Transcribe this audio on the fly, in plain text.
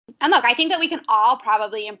And look, I think that we can all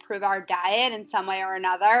probably improve our diet in some way or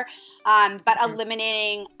another, but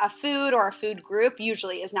eliminating a food or a food group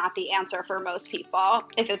usually is not the answer for most people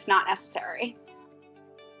if it's not necessary.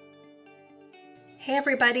 Hey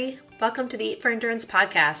everybody, welcome to the Eat for Endurance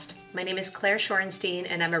podcast. My name is Claire Shorenstein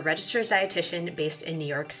and I'm a registered dietitian based in New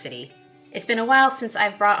York City. It's been a while since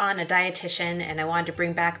I've brought on a dietitian and I wanted to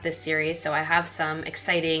bring back this series, so I have some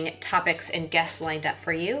exciting topics and guests lined up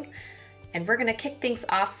for you. And we're going to kick things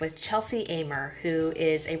off with Chelsey Amer, who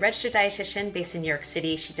is a registered dietitian based in New York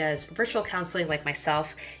City. She does virtual counseling like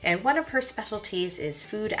myself, and one of her specialties is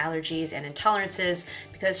food allergies and intolerances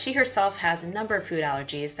because she herself has a number of food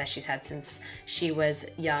allergies that she's had since she was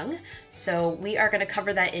young. So we are going to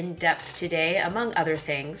cover that in depth today, among other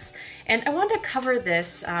things. And I wanted to cover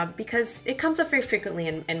this because it comes up very frequently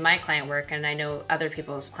in my client work, and I know other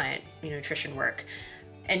people's client nutrition work.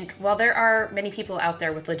 And while there are many people out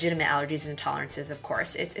there with legitimate allergies and intolerances, of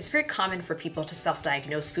course, it's very common for people to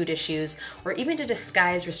self-diagnose food issues or even to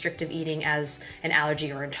disguise restrictive eating as an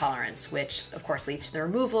allergy or intolerance, which of course leads to the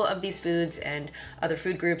removal of these foods and other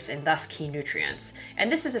food groups and thus key nutrients. And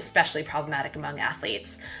this is especially problematic among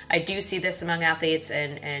athletes. I do see this among athletes,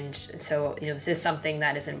 and so this is something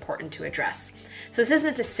that is important to address. So this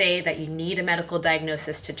isn't to say that you need a medical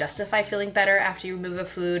diagnosis to justify feeling better after you remove a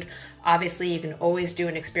food. Obviously, you can always do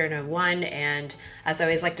an experiment one, and as I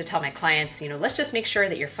always like to tell my clients, let's just make sure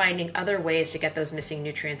that you're finding other ways to get those missing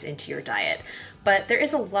nutrients into your diet. But there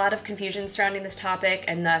is a lot of confusion surrounding this topic,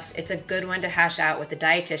 and thus it's a good one to hash out with a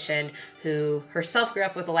dietitian who herself grew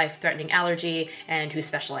up with a life-threatening allergy and who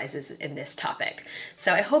specializes in this topic.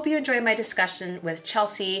 So I hope you enjoyed my discussion with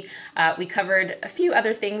Chelsey. We covered a few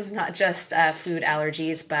other things, not just food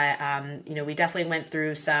allergies, but we definitely went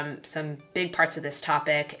through some big parts of this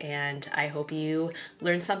topic, and I hope you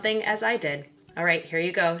learned something as I did. All right, here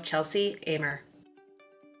you go, Chelsey Amer.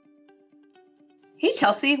 Hey,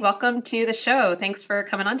 Chelsey, welcome to the show. Thanks for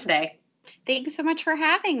coming on today. Thanks so much for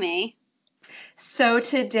having me. So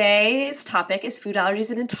today's topic is food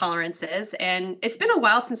allergies and intolerances, and it's been a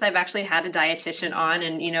while since I've actually had a dietitian on,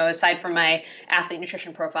 and aside from my athlete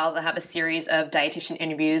nutrition profiles, I have a series of dietitian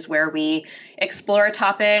interviews where we explore a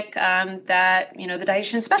topic that the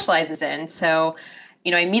dietitian specializes in. So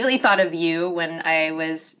I immediately thought of you when I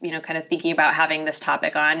was, kind of thinking about having this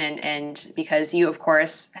topic on, and because you, of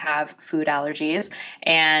course, have food allergies.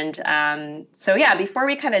 And so, before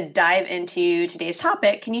we kind of dive into today's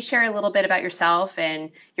topic, can you share a little bit about yourself and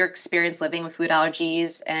your experience living with food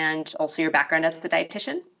allergies and also your background as a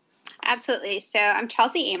dietitian? Absolutely. So I'm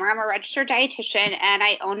Chelsey Amer. I'm a registered dietitian, and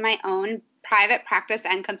I own my own private practice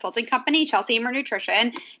and consulting company, Chelsey Amer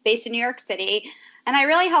Nutrition, based in New York City. And I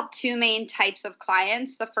really help two main types of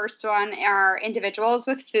clients. The first one are individuals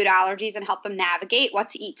with food allergies and help them navigate what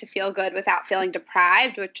to eat to feel good without feeling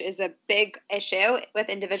deprived, which is a big issue with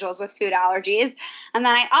individuals with food allergies. And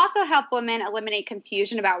then I also help women eliminate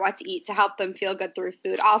confusion about what to eat to help them feel good through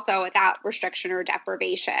food, also without restriction or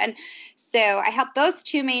deprivation. So I help those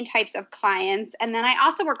two main types of clients. And then I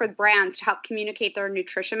also work with brands to help communicate their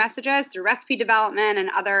nutrition messages through recipe development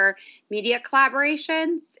and other media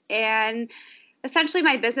collaborations. And essentially,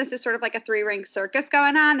 my business is sort of like a three-ring circus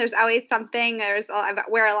going on. There's always something. I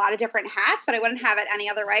wear a lot of different hats, but I wouldn't have it any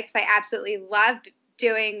other way because I absolutely love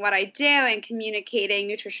doing what I do and communicating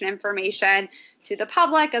nutrition information to the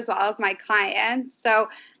public as well as my clients. So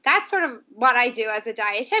that's sort of what I do as a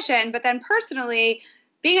dietitian. But then personally,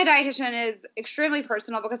 being a dietitian is extremely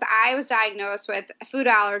personal because I was diagnosed with food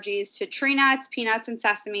allergies to tree nuts, peanuts, and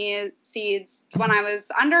sesame seeds when I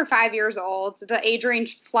was under 5 years old. The age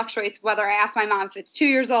range fluctuates whether I ask my mom if it's 2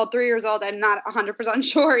 years old, 3 years old. I'm not 100%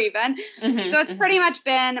 sure even. So it's pretty much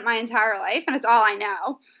been my entire life, and it's all I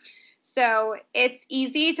know. So it's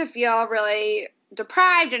easy to feel really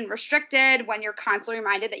deprived and restricted when you're constantly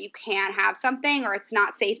reminded that you can't have something or it's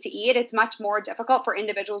not safe to eat. It's much more difficult for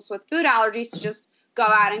individuals with food allergies to just go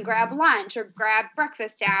out and grab lunch or grab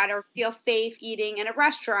breakfast at or feel safe eating in a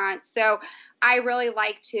restaurant. So I really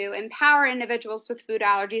like to empower individuals with food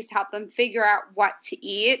allergies to help them figure out what to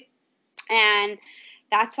eat. And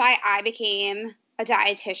that's why I became a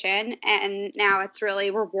dietitian. And now it's really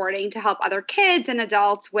rewarding to help other kids and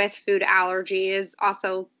adults with food allergies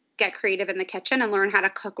also get creative in the kitchen and learn how to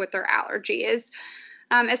cook with their allergies.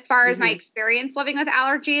 As far as my experience living with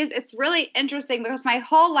allergies, it's really interesting because my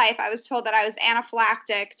whole life I was told that I was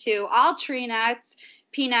anaphylactic to all tree nuts,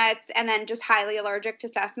 peanuts, and then just highly allergic to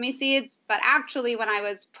sesame seeds. But actually, when I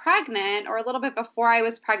was pregnant or a little bit before I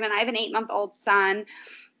was pregnant, I have an 8-month-old son.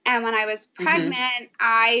 And when I was pregnant,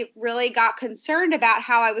 I really got concerned about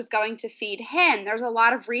how I was going to feed him. There's a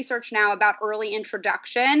lot of research now about early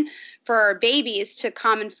introduction for babies to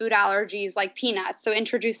common food allergies like peanuts. So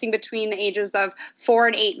introducing between the ages of 4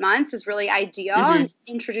 and 8 months is really ideal. And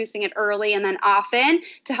introducing it early and then often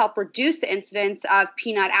to help reduce the incidence of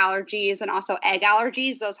peanut allergies and also egg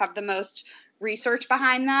allergies. Those have the most research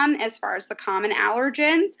behind them as far as the common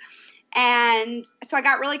allergens. And so I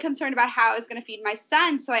got really concerned about how I was going to feed my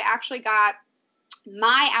son. So I actually got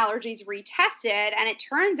my allergies retested. And it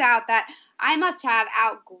turns out that I must have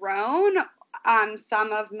outgrown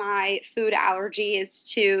some of my food allergies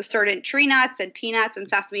to certain tree nuts and peanuts and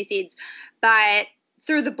sesame seeds, but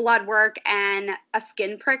through the blood work and a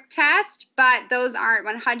skin prick test. But those aren't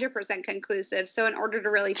 100% conclusive. So in order to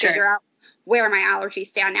really figure out where my allergies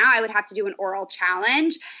stand now, I would have to do an oral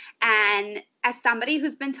challenge. And as somebody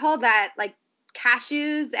who's been told that like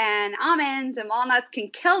cashews and almonds and walnuts can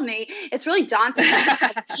kill me, it's really daunting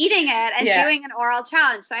eating it and doing an oral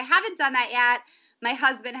challenge. So I haven't done that yet. My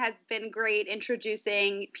husband has been great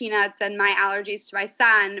introducing peanuts and my allergies to my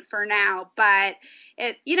son for now, but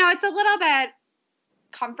it's a little bit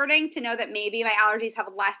comforting to know that maybe my allergies have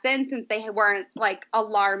lessened since they weren't like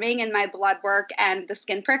alarming in my blood work and the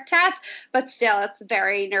skin prick test, but still it's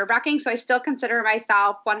very nerve-wracking. So I still consider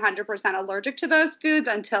myself 100% allergic to those foods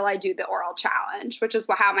until I do the oral challenge, which is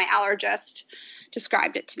how my allergist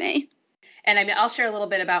described it to me. And I mean, I'll share a little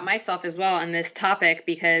bit about myself as well on this topic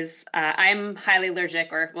because I'm highly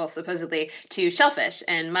allergic, supposedly, to shellfish.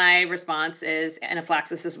 And my response is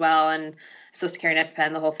anaphylaxis as well. And supposed to carry an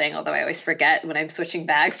EpiPen, the whole thing, although I always forget when I'm switching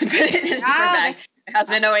bags to put it in a different bag. My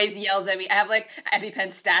husband always yells at me. I have like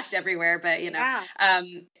EpiPens stashed everywhere, but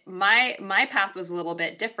my path was a little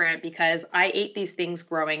bit different because I ate these things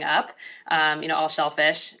growing up, all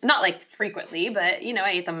shellfish, not like frequently, but, I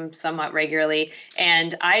ate them somewhat regularly.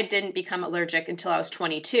 And I didn't become allergic until I was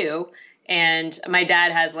 22. And my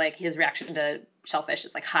dad has like his reaction to shellfish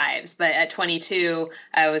is like hives. But at 22,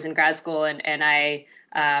 I was in grad school and I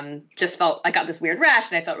just felt I got this weird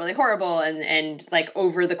rash and I felt really horrible. And like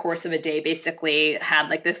over the course of a day, basically had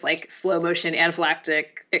like this like slow motion anaphylactic,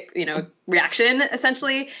 reaction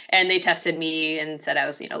essentially. And they tested me and said I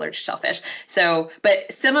was, allergic to shellfish. So,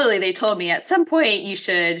 but similarly, they told me at some point you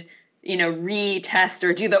should, retest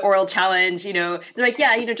or do the oral challenge, they're like,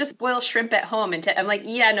 just boil shrimp at home. And I'm like,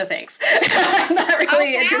 yeah, no, thanks. I'm not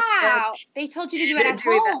really interested. Wow. They told you to do it at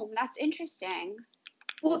home. That's interesting.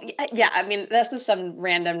 Well, yeah, I mean, this was some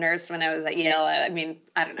random nurse when I was at Yale. I mean,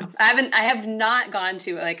 I don't know. I have not gone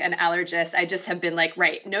to like an allergist. I just have been like,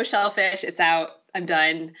 right, no shellfish, it's out, I'm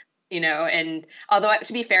done, and although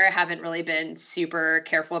to be fair, I haven't really been super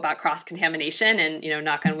careful about cross-contamination and,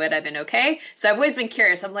 knock on wood, I've been okay. So I've always been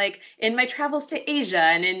curious. I'm like, in my travels to Asia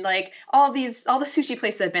and in like all the sushi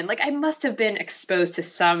places I've been, like, I must have been exposed to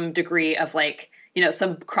some degree of like,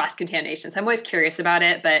 some cross-contaminations. I'm always curious about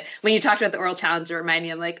it. But when you talked about the oral challenge, it reminded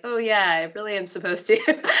me, I'm like, oh yeah, I really am supposed to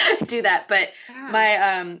do that. But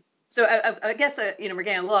so I guess, we're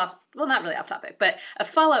getting a little off, well, not really off topic, but a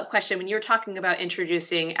follow-up question. When you were talking about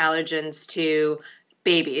introducing allergens to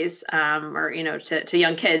babies or, to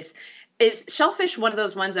young kids, is shellfish one of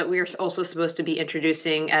those ones that we're also supposed to be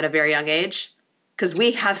introducing at a very young age? Because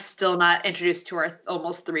we have still not introduced to our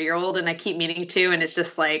almost 3-year-old, and I keep meaning to, and it's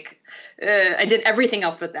just like, I did everything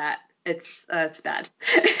else but that. It's bad.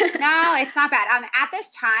 No, it's not bad. At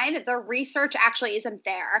this time, the research actually isn't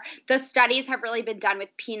there. The studies have really been done with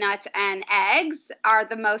peanuts and eggs are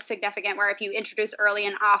the most significant, where if you introduce early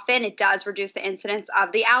and often, it does reduce the incidence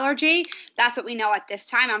of the allergy. That's what we know at this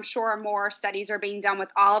time. I'm sure more studies are being done with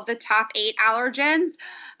all of the top 8 allergens.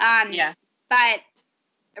 But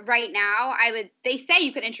right now, they say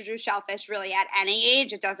you could introduce shellfish really at any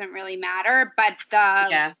age. It doesn't really matter, but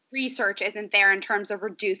the research isn't there in terms of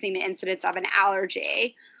reducing the incidence of an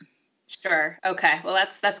allergy. Sure. Okay. Well,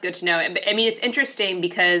 that's good to know. I mean, it's interesting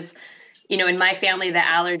because, in my family, the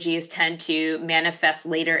allergies tend to manifest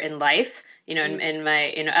later in life. In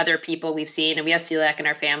my, other people we've seen, and we have celiac in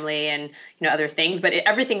our family and, other things, but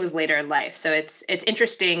everything was later in life. So it's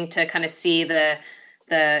interesting to kind of see the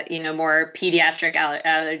more pediatric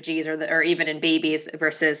allergies or even in babies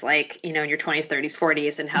versus like, in your 20s, 30s,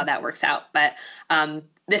 40s and how that works out. But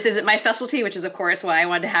this isn't my specialty, which is, of course, why I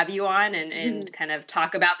wanted to have you on and kind of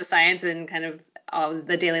talk about the science and kind of all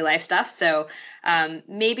the daily life stuff. So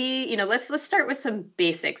maybe, let's start with some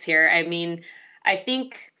basics here. I mean, I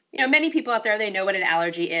think, many people out there, they know what an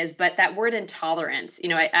allergy is, but that word intolerance,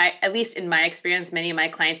 I at least in my experience, many of my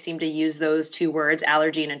clients seem to use those two words,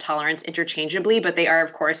 allergy and intolerance, interchangeably, but they are,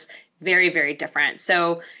 of course, very, very different.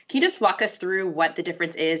 So can you just walk us through what the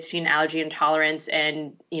difference is between allergy and intolerance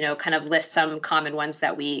and, kind of list some common ones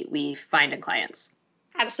that we find in clients?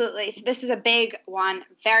 Absolutely. So this is a big one,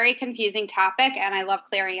 very confusing topic, and I love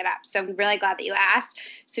clearing it up. So I'm really glad that you asked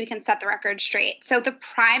so we can set the record straight. So the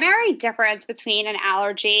primary difference between an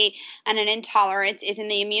allergy and an intolerance is in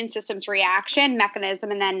the immune system's reaction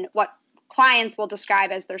mechanism, and then what clients will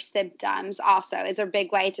describe as their symptoms also is a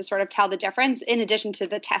big way to sort of tell the difference in addition to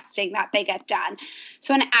the testing that they get done.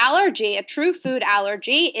 So an allergy, a true food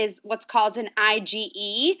allergy, is what's called an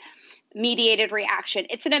IgE mediated reaction.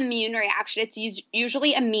 It's an immune reaction. It's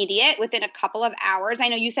usually immediate within a couple of hours. I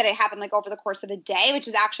know you said it happened like over the course of a day, which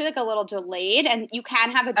is actually like a little delayed, and you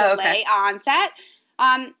can have a delay onset.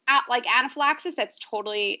 Like anaphylaxis, that's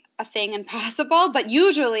totally a thing and possible, but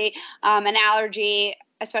usually an allergy,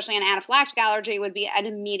 especially an anaphylactic allergy, would be an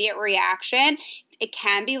immediate reaction. It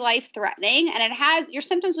can be life-threatening, and your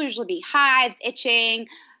symptoms will usually be hives, itching,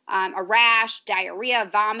 a rash, diarrhea,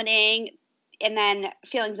 vomiting, and then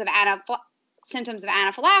feelings of symptoms of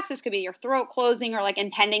anaphylaxis could be your throat closing or like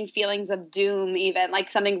impending feelings of doom, even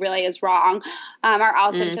like something really is wrong, are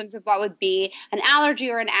all symptoms of what would be an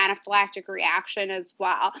allergy or an anaphylactic reaction as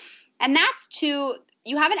well. And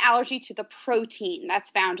you have an allergy to the protein that's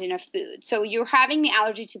found in a food. So you're having the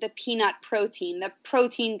allergy to the peanut protein, the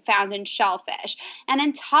protein found in shellfish. And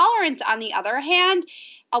intolerance, on the other hand,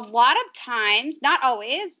 a lot of times, not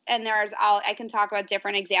always, and I can talk about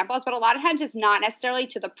different examples, but a lot of times it's not necessarily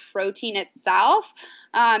to the protein itself,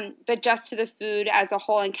 but just to the food as a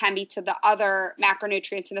whole, and can be to the other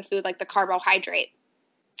macronutrients in the food, like the carbohydrate.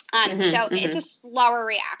 It's a slower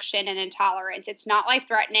reaction and intolerance. It's not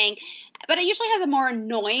life-threatening, but it usually has a more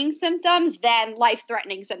annoying symptoms than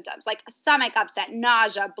life-threatening symptoms, like stomach upset,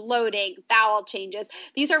 nausea, bloating, bowel changes.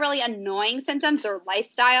 These are really annoying symptoms. They're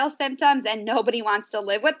lifestyle symptoms, and nobody wants to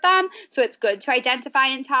live with them. So it's good to identify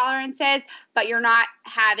intolerances, but you're not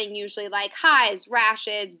having usually like hives,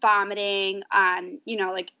 rashes, vomiting,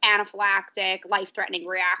 like anaphylactic, life-threatening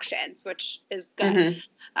reactions, which is good.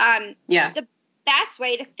 The best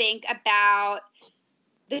way to think about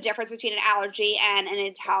the difference between an allergy and an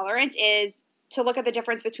intolerance is to look at the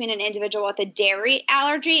difference between an individual with a dairy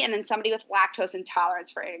allergy and then somebody with lactose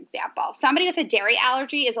intolerance, for example. Somebody with a dairy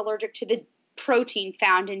allergy is allergic to the protein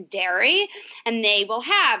found in dairy, and they will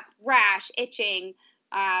have rash, itching,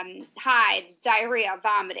 hives, diarrhea,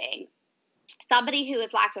 vomiting. Somebody who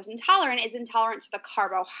is lactose intolerant is intolerant to the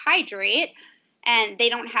carbohydrate, and they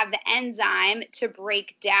don't have the enzyme to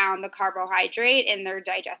break down the carbohydrate in their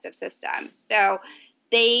digestive system. So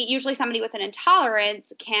somebody with an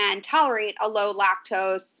intolerance can tolerate a low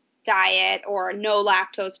lactose diet or no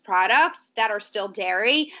lactose products that are still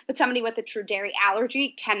dairy, but somebody with a true dairy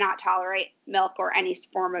allergy cannot tolerate milk or any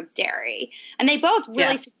form of dairy. And they both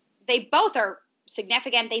are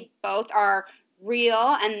significant. They both are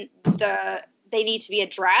real, and they need to be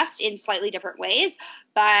addressed in slightly different ways,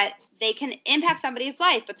 but they can impact somebody's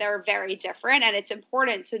life, but they're very different, and it's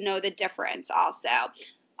important to know the difference also.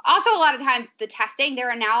 Also, a lot of times the testing, there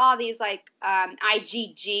are now all these like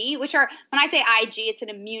IgG, which are, when I say Ig, it's an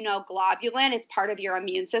immunoglobulin. It's part of your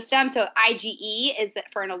immune system. So IgE is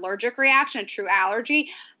for an allergic reaction, a true allergy.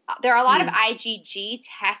 There are a lot of IgG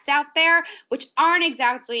tests out there, which aren't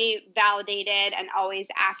exactly validated and always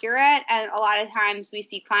accurate. And a lot of times we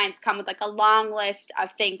see clients come with like a long list of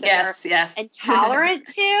things that they're intolerant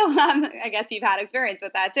to. I guess you've had experience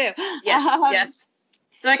with that too. Yes.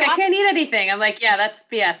 They're like, I can't eat anything. I'm like, yeah, that's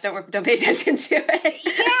BS. Don't pay attention to it.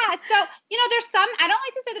 So, there's some, I don't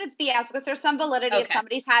like to say that it's BS because there's some validity if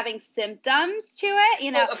somebody's having symptoms to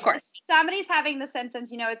it. Of course. If somebody's having the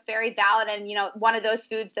symptoms, it's very valid. And, one of those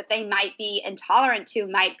foods that they might be intolerant to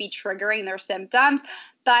might be triggering their symptoms,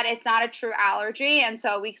 but it's not a true allergy. And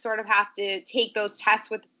so we sort of have to take those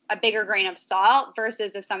tests with a bigger grain of salt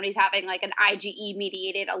versus if somebody's having like an IgE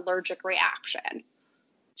mediated allergic reaction.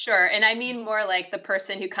 Sure. And I mean more like the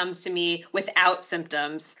person who comes to me without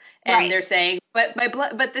symptoms and they're saying,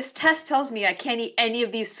 but this test tells me I can't eat any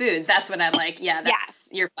of these foods. That's when I'm like,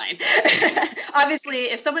 you're fine.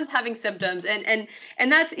 Obviously, if someone's having symptoms and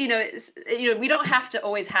that's, we don't have to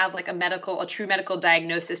always have like a true medical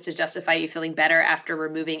diagnosis to justify you feeling better after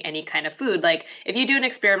removing any kind of food. Like if you do an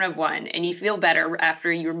experiment of one and you feel better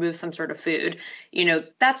after you remove some sort of food,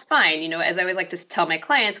 that's fine. As I always like to tell my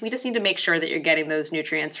clients, we just need to make sure that you're getting those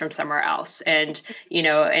nutrients from somewhere else. And,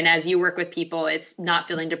 and as you work with people, it's not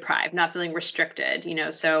feeling deprived, not feeling restricted,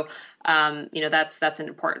 so, that's an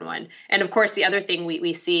important one. And of course, the other thing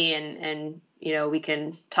we see and, we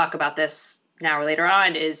can talk about this now or later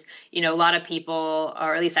on is, a lot of people,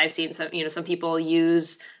 or at least I've seen some people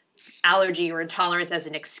use allergy or intolerance as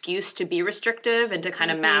an excuse to be restrictive and to kind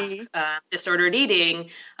of mask disordered eating.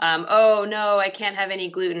 Oh no, I can't have any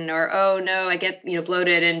gluten, or oh no, I get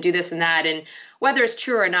bloated and do this and that. And whether it's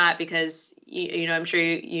true or not, because I'm sure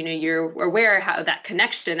you're aware how that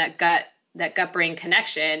connection, that gut-brain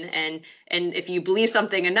connection, and if you believe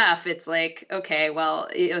something enough, it's like, okay, well,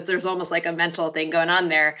 there's almost like a mental thing going on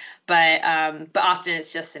there, but often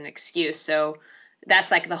it's just an excuse. So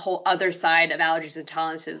that's like the whole other side of allergies and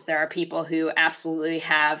intolerances. There are people who absolutely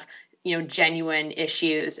have, genuine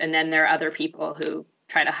issues. And then there are other people who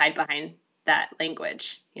try to hide behind that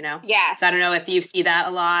language, Yeah. So I don't know if you see that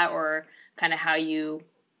a lot or kind of how you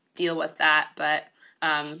deal with that. But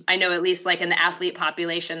I know at least like in the athlete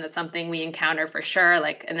population, that's something we encounter for sure.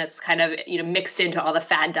 Like, and that's kind of, mixed into all the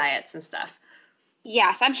fad diets and stuff.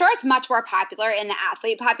 Yes, I'm sure it's much more popular in the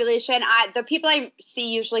athlete population. The people I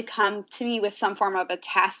see usually come to me with some form of a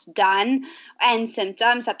test done and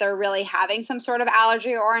symptoms that they're really having some sort of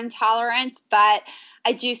allergy or intolerance. But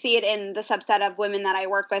I do see it in the subset of women that I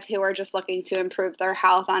work with who are just looking to improve their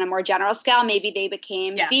health on a more general scale. Maybe they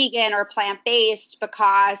became vegan or plant-based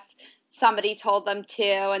because somebody told them to,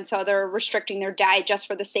 and so they're restricting their diet just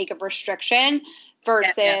for the sake of restriction.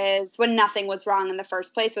 Versus when nothing was wrong in the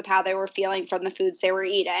first place with how they were feeling from the foods they were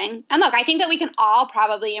eating. And look, I think that we can all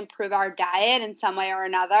probably improve our diet in some way or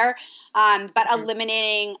another, but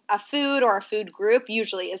eliminating a food or a food group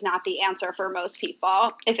usually is not the answer for most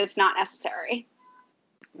people if it's not necessary.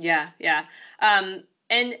 Yeah.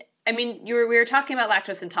 And I mean, we were talking about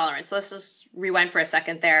lactose intolerance. So let's just rewind for a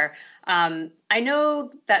second there. I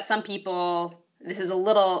know that some people, this is a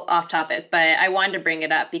little off topic, but I wanted to bring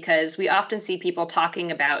it up because we often see people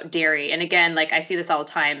talking about dairy. And again, like I see this all the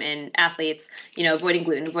time in athletes, avoiding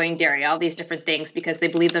gluten, avoiding dairy, all these different things because they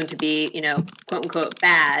believe them to be, quote unquote,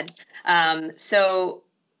 bad. So,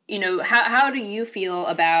 how do you feel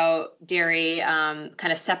about dairy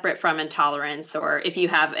kind of separate from intolerance, or if you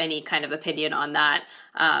have any kind of opinion on that?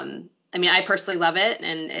 I mean, I personally love it,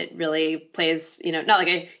 and it really plays, not like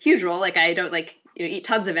a huge role. Like I don't eat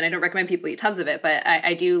tons of it. I don't recommend people eat tons of it, but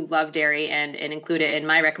I do love dairy and include it in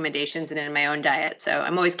my recommendations and in my own diet. So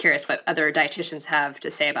I'm always curious what other dietitians have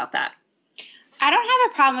to say about that. I don't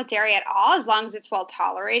have a problem with dairy at all as long as it's well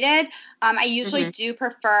tolerated. I usually do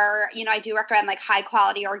prefer, I do recommend like high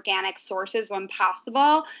quality organic sources when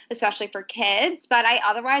possible, especially for kids, but I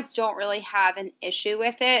otherwise don't really have an issue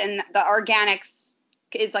with it. And the organics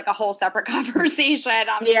is like a whole separate conversation,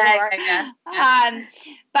 I'm sure. Yeah.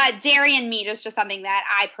 But dairy and meat is just something that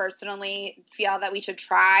I personally feel that we should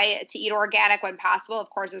try to eat organic when possible. Of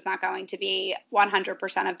course, it's not going to be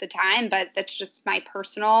 100% of the time, but that's just my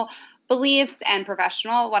personal beliefs and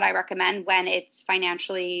professional, what I recommend when it's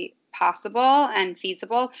financially possible and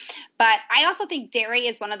feasible. But I also think dairy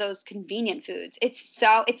is one of those convenient foods.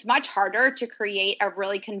 It's much harder to create a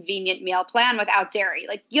really convenient meal plan without dairy,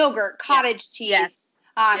 like yogurt, cottage cheese.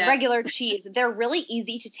 Regular cheese. They're really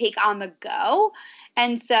easy to take on the go.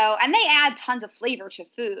 And they add tons of flavor to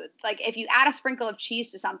food. Like if you add a sprinkle of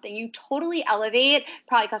cheese to something, you totally elevate,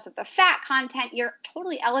 probably because of the fat content, you're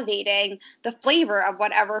totally elevating the flavor of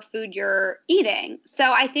whatever food you're eating.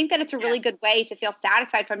 So I think that it's a really good way to feel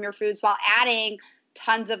satisfied from your foods while adding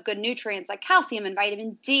tons of good nutrients like calcium and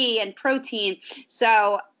vitamin D and protein.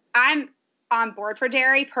 So I'm on board for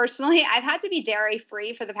dairy. Personally, I've had to be dairy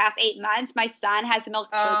free for the past 8 months. My son has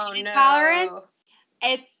milk protein intolerance.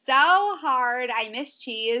 It's so hard. I miss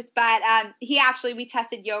cheese, but we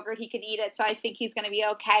tested yogurt. He could eat it, so I think he's going to be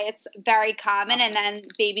okay. It's very common, and then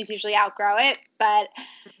babies usually outgrow it. But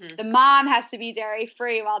the mom has to be dairy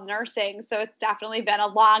free while nursing, so it's definitely been a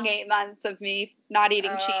long 8 months of me not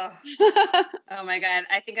eating cheese. Oh my God.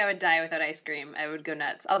 I think I would die without ice cream. I would go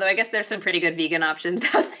nuts. Although I guess there's some pretty good vegan options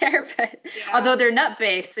out there, but although they're nut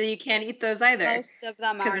based, so you can't eat those either. Most of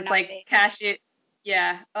them are because it's like cashew.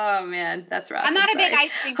 Yeah. Oh man, that's rough. I'm not a big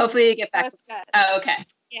ice cream. Hopefully you get back. So good. Oh, okay.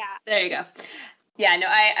 Yeah. There you go. Yeah. No,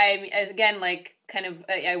 I again, like kind of,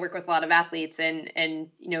 I work with a lot of athletes and,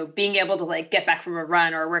 being able to like get back from a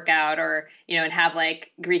run or a workout or, and have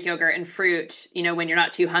like Greek yogurt and fruit, when you're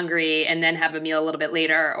not too hungry, and then have a meal a little bit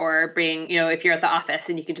later, or bring, if you're at the office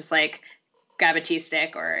and you can just like grab a cheese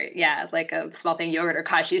stick or like a small thing, yogurt or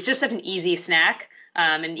cashew. It's just such an easy snack.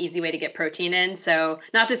 An easy way to get protein in. So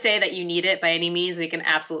not to say that you need it by any means, we can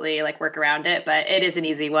absolutely like work around it, but it is an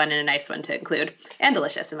easy one and a nice one to include and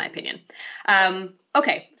delicious in my opinion.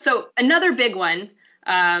 Okay. So another big one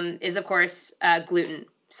is of course gluten.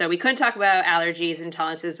 So we couldn't talk about allergies and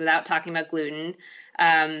intolerances without talking about gluten.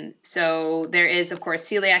 So there is of course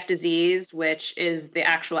celiac disease, which is the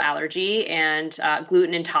actual allergy, and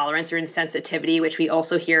gluten intolerance or insensitivity, which we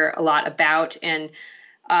also hear a lot about. And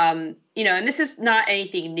And this is not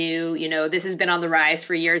anything new. This has been on the rise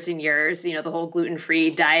for years and years. The whole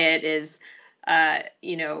gluten-free diet is,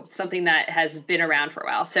 something that has been around for a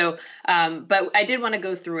while. So, but I did want to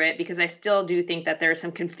go through it because I still do think that there's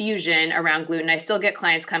some confusion around gluten. I still get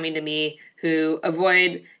clients coming to me who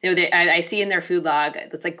avoid, I see in their food log,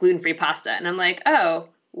 it's like gluten-free pasta. And I'm like, oh,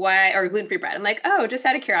 why, or gluten-free bread. I'm like, oh, just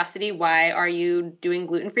out of curiosity, why are you doing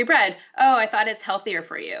gluten-free bread? Oh, I thought it's healthier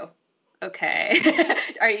for you. Okay.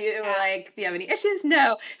 Are you do you have any issues?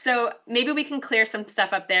 No. So maybe we can clear some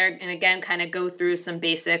stuff up there. And again, kind of go through some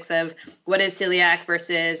basics of what is celiac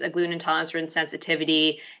versus a gluten intolerance or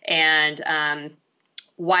insensitivity. And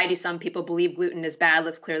why do some people believe gluten is bad?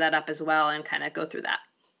 Let's clear that up as well and kind of go through that.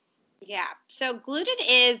 Yeah. So gluten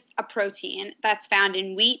is a protein that's found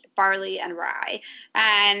in wheat, barley, and rye.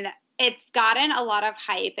 And it's gotten a lot of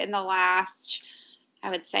hype in the last,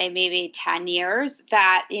 I would say maybe 10 years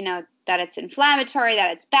that, that it's inflammatory,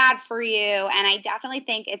 that it's bad for you. And I definitely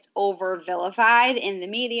think it's over vilified in the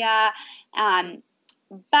media.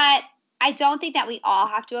 But I don't think that we all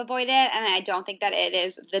have to avoid it. And I don't think that it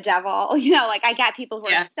is the devil. I get people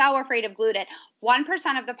who are so afraid of gluten.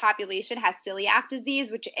 1% of the population has celiac disease,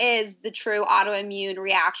 which is the true autoimmune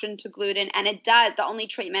reaction to gluten. And the only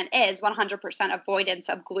treatment is 100% avoidance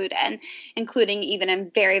of gluten, including even in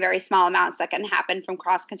very, very small amounts that can happen from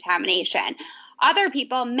cross-contamination. Other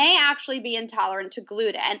people may actually be intolerant to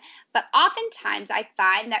gluten, but oftentimes I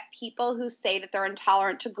find that people who say that they're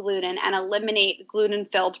intolerant to gluten and eliminate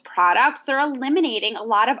gluten-filled products, they're eliminating a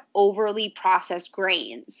lot of overly processed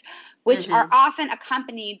grains, which are often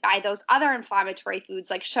accompanied by those other inflammatory foods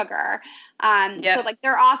like sugar. So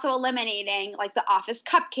they're also eliminating like the office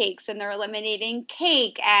cupcakes, and they're eliminating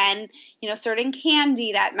cake and, certain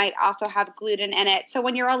candy that might also have gluten in it. So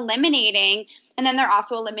when you're eliminating, and then they're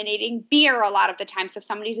also eliminating beer a lot of the time. So if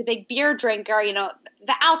somebody's a big beer drinker,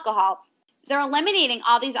 the alcohol, they're eliminating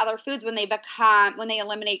all these other foods when they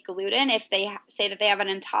eliminate gluten, if they say that they have an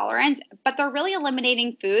intolerance, but they're really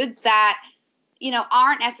eliminating foods that,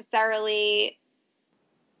 aren't necessarily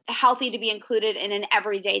healthy to be included in an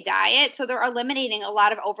everyday diet. So they're eliminating a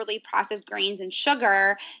lot of overly processed grains and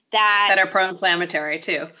sugar that are pro-inflammatory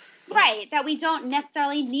too. Right, that we don't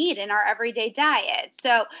necessarily need in our everyday diet.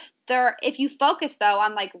 So if you focus though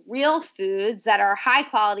on like real foods that are high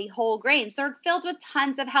quality whole grains, they're filled with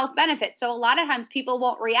tons of health benefits. So a lot of times people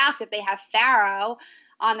won't react if they have farro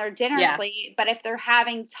on their dinner plate, but if they're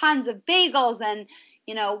having tons of bagels and,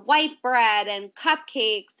 white bread and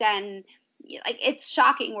cupcakes and it's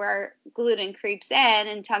shocking where gluten creeps in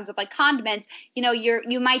and tons of condiments,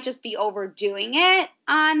 you might just be overdoing it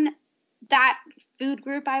on that food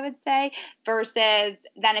group, I would say, versus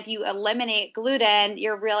then if you eliminate gluten,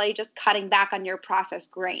 you're really just cutting back on your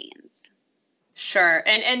processed grains. Sure.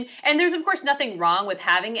 And there's of course nothing wrong with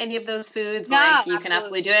having any of those foods. You can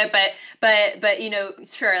absolutely do it. But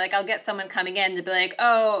sure. I'll get someone coming in to be like,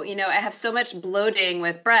 oh, I have so much bloating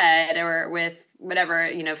with bread or with whatever,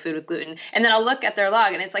 food with gluten. And then I'll look at their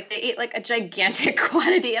log and it's like they ate a gigantic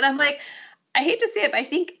quantity. And I'm like, I hate to say it, but I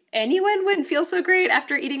think anyone wouldn't feel so great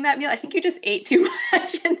after eating that meal. I think you just ate too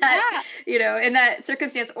much in that, in that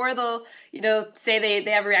circumstance. Or they'll, say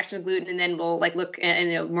they have a reaction to gluten, and then we'll look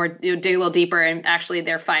and more, dig a little deeper, and actually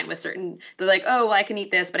they're fine with certain. They're like, oh, well, I can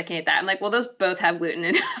eat this, but I can't eat that. I'm like, well, those both have gluten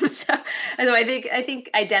in them. So I think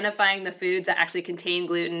identifying the foods that actually contain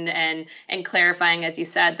gluten and clarifying, as you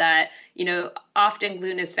said, that often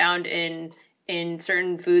gluten is found in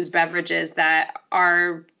certain foods, beverages that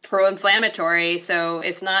are pro-inflammatory. So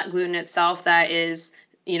it's not gluten itself that is,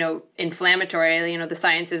 inflammatory. The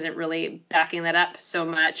science isn't really backing that up so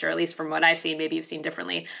much, or at least from what I've seen. Maybe you've seen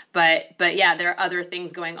differently. But yeah, there are other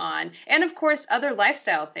things going on. And of course, other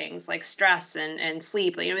lifestyle things like stress and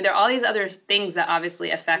sleep. There are all these other things that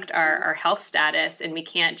obviously affect our health status, and we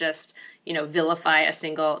can't just, vilify a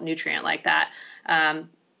single nutrient like that.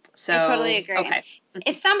 So I totally agree. Okay.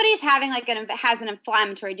 If somebody's having has an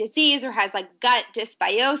inflammatory disease or has gut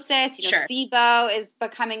dysbiosis, Sure. SIBO is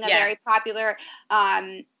becoming a very popular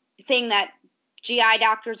thing that GI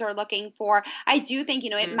doctors are looking for. I do think,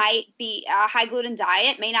 it might be a high gluten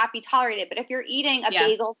diet may not be tolerated, but if you're eating a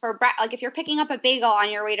bagel for if you're picking up a bagel on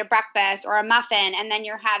your way to breakfast or a muffin, and then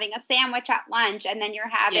you're having a sandwich at lunch, and then you're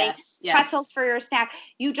having pretzels for your snack,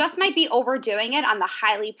 you just might be overdoing it on the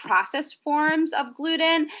highly processed forms of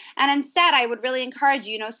gluten. And instead, I would really encourage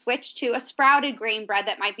you, switch to a sprouted grain bread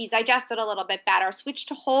that might be digested a little bit better. Switch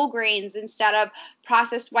to whole grains instead of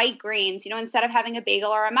processed white grains. Instead of having a bagel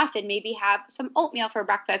or a muffin, maybe have some oatmeal for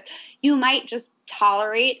breakfast. You might just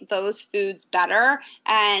tolerate those foods better,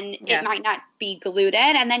 and it might not be gluten,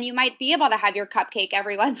 and then you might be able to have your cupcake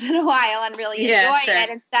every once in a while and really enjoy it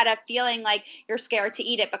instead of feeling like you're scared to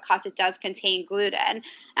eat it because it does contain gluten. And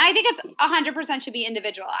I think it's 100% should be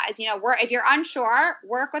individualized. If you're unsure,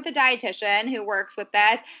 work with a dietitian who works with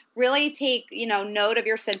this. Really take, note of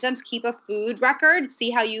your symptoms, keep a food record,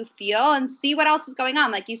 see how you feel, and see what else is going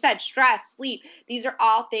on. Like you said, stress, sleep, these are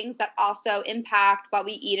all things that also impact what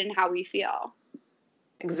we eat and how we feel.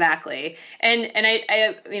 Exactly. And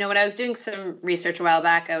I when I was doing some research a while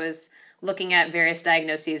back, I was looking at various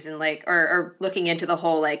diagnoses and or looking into the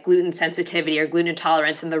whole gluten sensitivity or gluten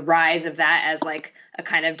intolerance and the rise of that as a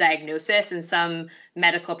kind of diagnosis, and some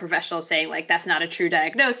medical professionals saying that's not a true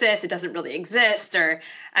diagnosis, it doesn't really exist, or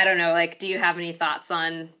I don't know, do you have any thoughts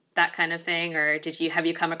on that kind of thing, or have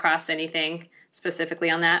you come across anything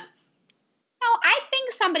specifically on that? No, I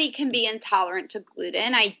think somebody can be intolerant to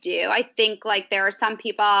gluten. I do. I think there are some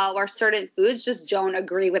people where certain foods just don't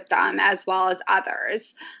agree with them as well as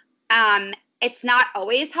others. It's not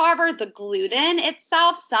always, however, the gluten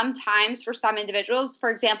itself. Sometimes for some individuals,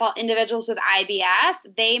 for example, individuals with IBS,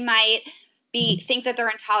 they might think that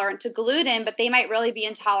they're intolerant to gluten, but they might really be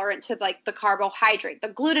intolerant to the carbohydrate. The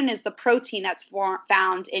gluten is the protein that's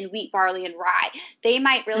found in wheat, barley, and rye. They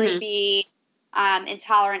might really be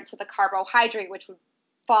intolerant to the carbohydrate, which would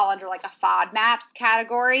fall under a FODMAPs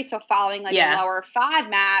category. So following a lower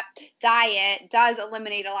FODMAP diet does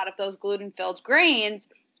eliminate a lot of those gluten-filled grains.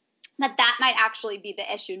 That might actually be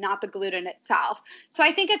the issue, not the gluten itself. So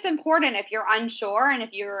I think it's important, if you're unsure and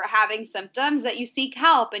if you're having symptoms, that you seek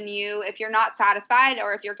help, and if you're not satisfied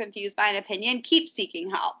or if you're confused by an opinion, keep seeking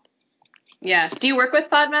help. Yeah. Do you work with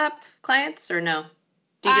FODMAP clients or no?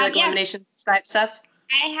 Do you do elimination type stuff?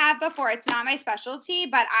 I have before. It's not my specialty,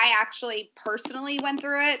 but I actually personally went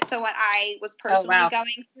through it. So when I was personally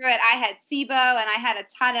going through it, I had SIBO, and I had a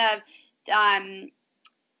ton of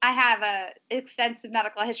I have a extensive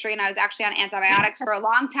medical history, and I was actually on antibiotics for a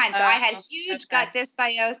long time. So I had huge gut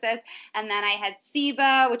dysbiosis, and then I had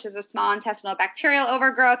SIBO, which is a small intestinal bacterial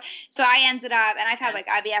overgrowth. So I ended up, and I've had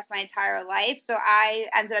IBS my entire life. So I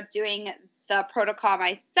ended up doing the protocol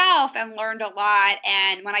myself and learned a lot.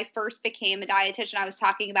 And when I first became a dietitian, I was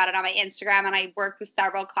talking about it on my Instagram, and I worked with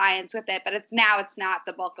several clients with it, but it's not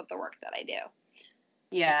the bulk of the work that I do.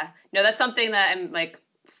 Yeah, no, that's something that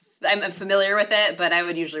I'm familiar with it, but I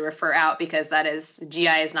would usually refer out because GI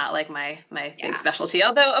is not my big specialty.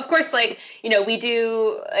 Although, of course, we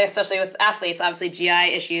do, especially with athletes, obviously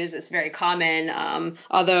GI issues is very common.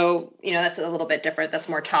 Although, that's a little bit different. That's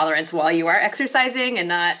more tolerance while you are exercising and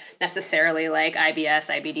not necessarily IBS,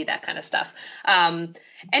 IBD, that kind of stuff.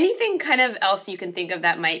 Anything kind of else you can think of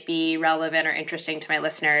that might be relevant or interesting to my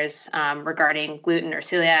listeners regarding gluten or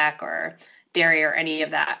celiac or dairy or any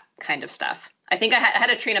of that kind of stuff? I think I had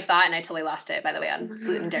a train of thought and I totally lost it, by the way, on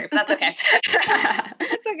gluten and dairy, but that's okay.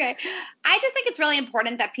 That's okay. I just think it's really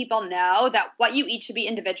important that people know that what you eat should be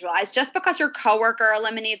individualized. Just because your coworker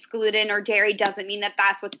eliminates gluten or dairy doesn't mean that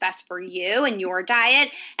that's what's best for you and your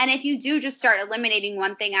diet. And if you do just start eliminating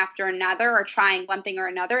one thing after another or trying one thing or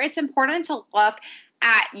another, it's important to look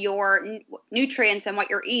at your nutrients and what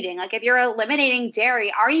you're eating. If you're eliminating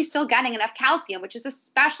dairy, are you still getting enough calcium, which is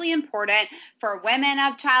especially important for women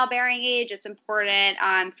of childbearing age. It's important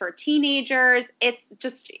for teenagers.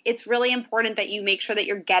 It's really important that you make sure that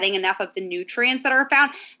you're getting enough of the nutrients that are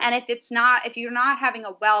found. And if you're not having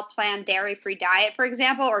a well-planned dairy-free diet, for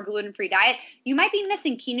example, or gluten-free diet, you might be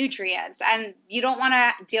missing key nutrients, and you don't want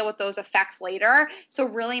to deal with those effects later. So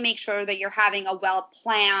really make sure that you're having a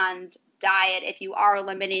well-planned diet if you are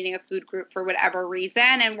eliminating a food group for whatever reason,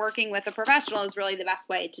 and working with a professional is really the best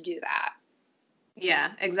way to do that.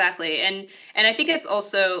 Yeah, exactly. And I think it's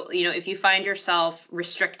also, if you find yourself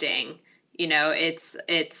restricting,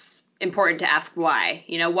 it's important to ask why.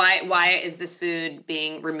 Why is this food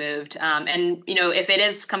being removed? And if it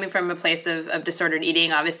is coming from a place of disordered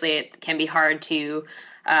eating, obviously it can be hard to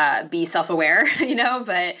be self-aware,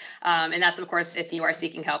 but and that's, of course, if you are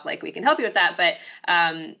seeking help, we can help you with that.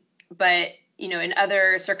 But in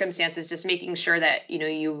other circumstances, just making sure that,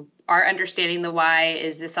 you are understanding the why.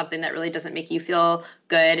 Is this something that really doesn't make you feel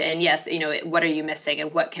good? And yes, what are you missing,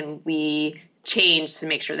 and what can we change to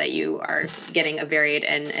make sure that you are getting a varied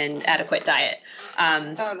and adequate diet?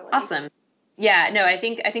 Totally. Awesome. Yeah, no, I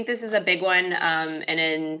think this is a big one.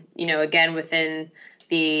 And again, within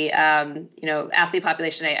the, athlete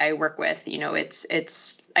population I work with,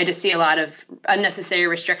 I just see a lot of unnecessary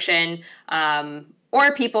restriction,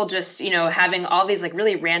 or people just, having all these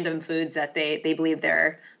really random foods that they believe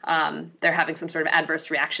they're having some sort of adverse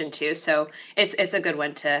reaction to. So it's a good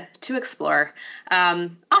one to explore.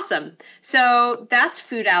 Awesome. Awesome. So that's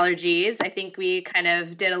food allergies. I think we kind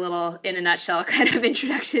of did a little, in a nutshell, kind of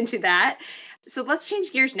introduction to that. So let's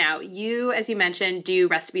change gears now. You, as you mentioned, do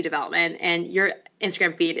recipe development, and your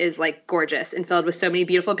Instagram feed is like gorgeous and filled with so many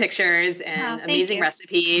beautiful pictures and amazing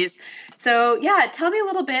recipes. So yeah, tell me a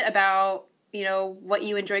little bit about, what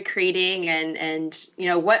you enjoy creating and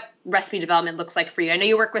what recipe development looks like for you. I know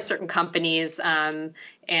you work with certain companies,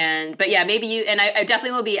 but yeah, maybe you, and I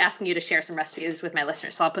definitely will be asking you to share some recipes with my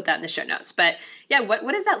listeners. So I'll put that in the show notes. But yeah, what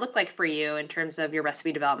does that look like for you in terms of your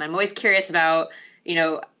recipe development? I'm always curious about,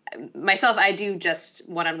 myself, I do just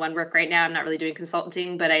one-on-one work right now. I'm not really doing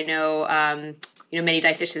consulting, but I know, many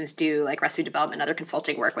dietitians do like recipe development, other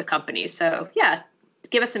consulting work with companies. So yeah,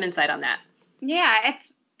 give us some insight on that. Yeah,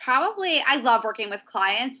 it's probably, I love working with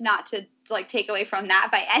clients, not to like take away from that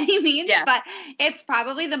by any means, but it's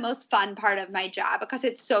probably the most fun part of my job because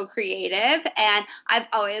it's so creative, and I've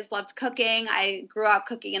always loved cooking. I grew up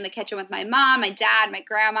cooking in the kitchen with my mom, my dad, my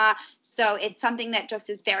grandma. So it's something that just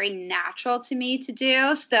is very natural to me to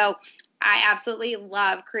do. So I absolutely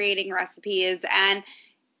love creating recipes, and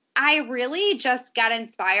I really just got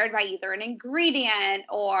inspired by either an ingredient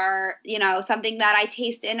or, something that I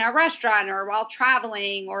taste in a restaurant or while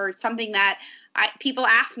traveling, or something that people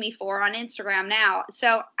ask me for on Instagram now.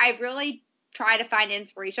 So I really try to find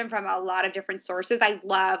inspiration from a lot of different sources. I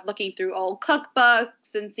love looking through old cookbooks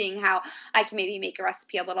and seeing how I can maybe make a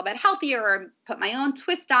recipe a little bit healthier or put my own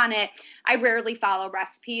twist on it. I rarely follow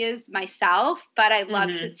recipes myself, but I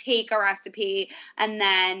love to take a recipe and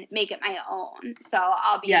then make it my own. So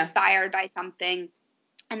I'll be inspired by something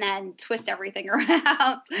and then twist everything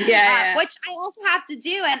around, which I also have to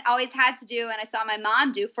do and always had to do, and I saw my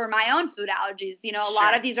mom do for my own food allergies. A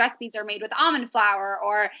lot of these recipes are made with almond flour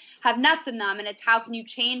or have nuts in them, and it's how can you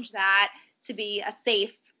change that to be a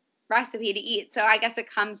safe recipe to eat. So I guess it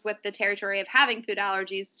comes with the territory of having food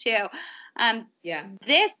allergies too.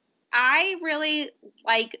 I really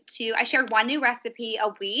like to, I share one new recipe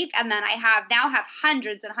a week, and then I now have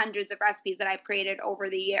hundreds and hundreds of recipes that I've created over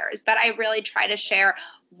the years, but I really try to share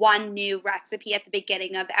one new recipe at the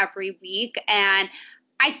beginning of every week, and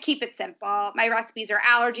I keep it simple. My recipes are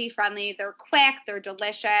allergy friendly, they're quick, they're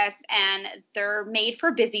delicious, and they're made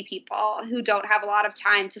for busy people who don't have a lot of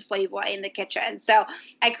time to slave away in the kitchen. So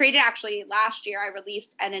I created, actually last year, I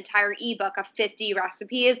released an entire ebook of 50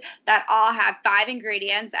 recipes that all have 5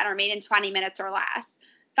 ingredients and are made in 20 minutes or less.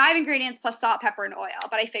 5 ingredients plus salt, pepper, and oil.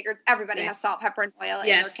 But I figured everybody has salt, pepper, and oil in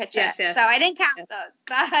their kitchen. So I didn't count those.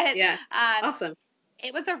 But awesome.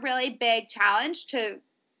 It was a really big challenge to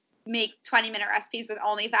make 20-minute recipes with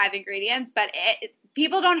only 5 ingredients, but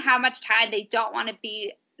people don't have much time. They don't want to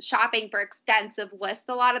be shopping for extensive lists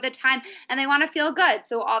a lot of the time, and they want to feel good.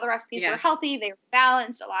 So all the recipes were healthy, they were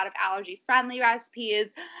balanced, a lot of allergy friendly recipes.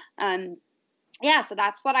 So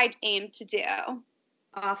that's what I aim to do.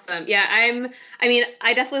 Awesome. Yeah,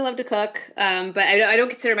 I definitely love to cook, but I don't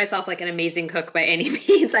consider myself like an amazing cook by any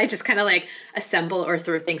means. I just kind of like assemble or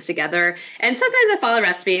throw things together. And sometimes I follow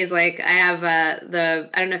recipes. Like I have I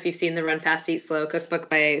don't know if you've seen the Run Fast Eat Slow cookbook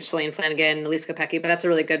by Shalane Flanagan and Elise Kopecky, but that's a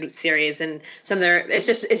really good series. And some of they're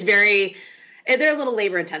a little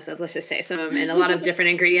labor intensive, let's just say, some of them, and a lot of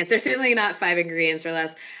different ingredients. They're certainly not 5 ingredients or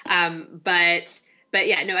less. But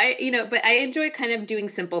yeah, no, but I enjoy kind of doing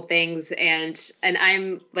simple things, and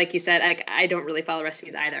I'm, like you said, I don't really follow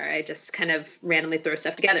recipes either. I just kind of randomly throw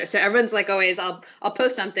stuff together. So everyone's like, always, I'll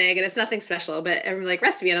post something and it's nothing special, but everyone's like,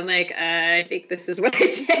 recipe, and I'm like, I think this is what I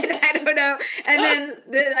did. I don't know. And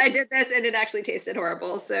then I did this and it actually tasted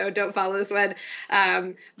horrible. So don't follow this one.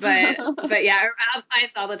 But yeah, I have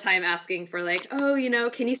clients all the time asking for like, oh,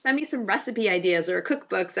 can you send me some recipe ideas or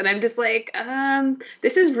cookbooks? And I'm just like,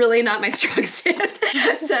 this is really not my strong suit.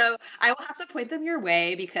 So I will have to point them your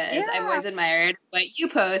way because I've always admired what you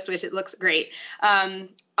post, which it looks great.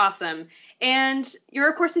 Awesome. And you're,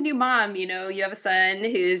 of course, a new mom. You have a son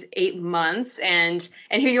who's 8 months, and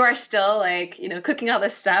here you are still like, cooking all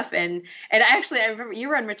this stuff. And I remember you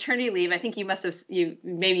were on maternity leave. I think you must have,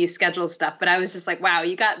 maybe scheduled stuff, but I was just like, wow,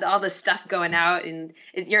 you got all this stuff going out, and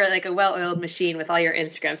you're like a well-oiled machine with all your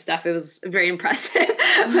Instagram stuff. It was very impressive.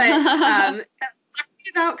 But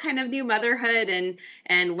about kind of new motherhood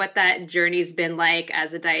and what that journey's been like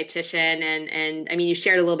as a dietitian, and I mean, you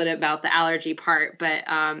shared a little bit about the allergy part, but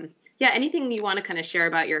anything you want to kind of share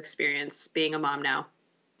about your experience being a mom now?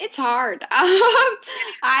 It's hard.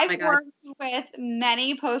 I've worked with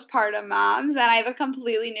many postpartum moms, and I have a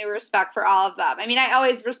completely new respect for all of them. I mean, I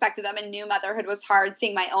always respected them, and knew motherhood was hard,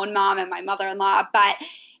 seeing my own mom and my mother-in-law, but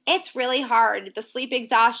It's really hard. The sleep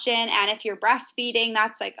exhaustion, and if you're breastfeeding,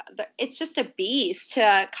 that's like, it's just a beast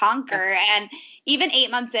to conquer. And even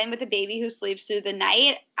 8 months in with a baby who sleeps through the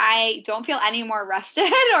night, I don't feel any more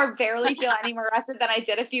rested or barely feel any more rested than I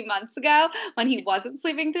did a few months ago when he wasn't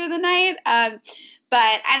sleeping through the night.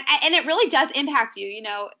 But it really does impact you, you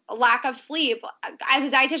know, a lack of sleep. As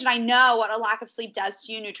a dietitian, I know what a lack of sleep does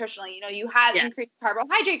to you nutritionally. You know, you have increased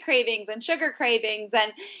carbohydrate cravings and sugar cravings,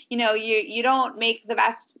 and, you know, you don't make the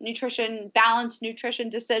best balanced nutrition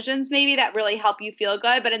decisions maybe that really help you feel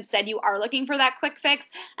good, but instead you are looking for that quick fix.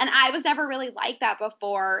 And I was never really like that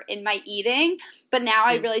before in my eating, but now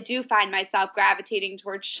I really do find myself gravitating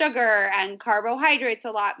towards sugar and carbohydrates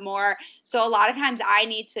a lot more. So a lot of times I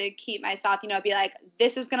need to keep myself, you know, be like,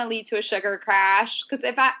 this is going to lead to a sugar crash. Because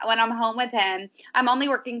when I'm home with him, I'm only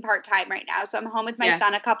working part-time right now. So I'm home with my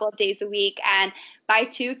son a couple of days a week. And by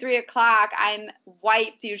 2-3 o'clock, I'm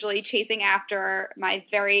wiped, usually chasing after my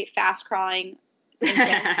very fast crawling. Just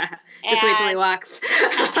wait till he walks.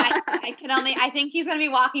 I think he's going to be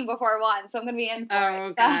walking before 1. So I'm going to be in for it.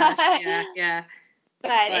 Oh, gosh. Yeah.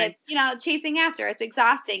 But it's, you know, chasing after, it's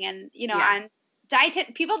exhausting. And, you know,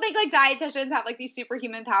 people think like dietitians have like these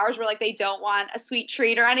superhuman powers where like they don't want a sweet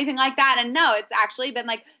treat or anything like that. And no, it's actually been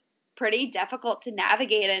like pretty difficult to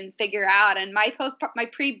navigate and figure out. And my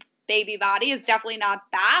pre-baby body is definitely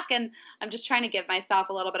not back. And I'm just trying to give myself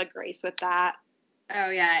a little bit of grace with that. Oh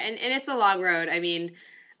yeah. And it's a long road. I mean,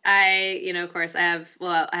 of course I have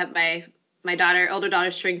my older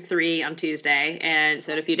daughter's turning 3 on Tuesday, and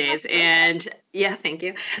so in a few days. And yeah, thank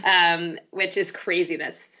you. Which is crazy.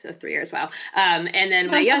 That's 3 years. Wow. And then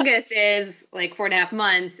my youngest is like 4.5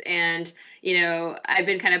 months. And, you know, I've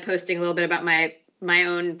been kind of posting a little bit about my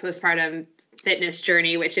own postpartum fitness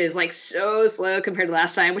journey, which is like so slow compared to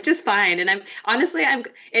last time, which is fine. And I mean,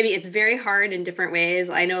 it's very hard in different ways.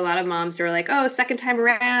 I know a lot of moms who are like, oh, second time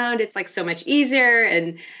around, it's like so much easier.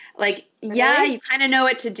 And like, yeah, you kind of know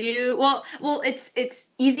what to do. Well, it's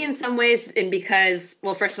easy in some ways. And because,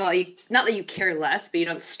 well, first of all, not that you care less, but you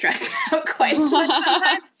don't stress out quite as much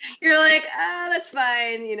sometimes. You're like, that's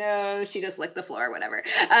fine. You know, she just licked the floor or whatever.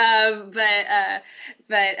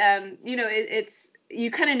 You know, you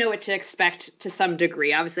kind of know what to expect to some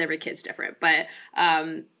degree. Obviously, every kid's different, but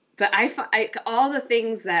I all the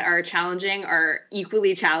things that are challenging are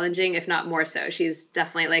equally challenging, if not more so. She's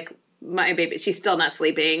definitely like my baby. She's still not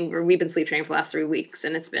sleeping. We've been sleep training for the last 3 weeks,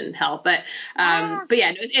 and it's been hell. But yeah,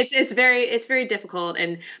 it's very difficult.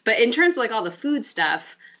 But in terms of like all the food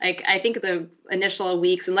stuff, like I think the initial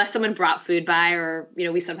weeks, unless someone brought food by, or you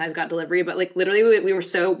know, we sometimes got delivery, but like literally we were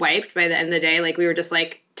so wiped by the end of the day. Like we were just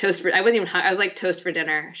like toast for. I wasn't even. I was like toast for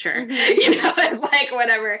dinner. Sure, you know, it's like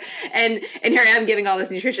whatever. And here I am giving all this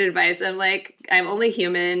nutrition advice. I'm like, I'm only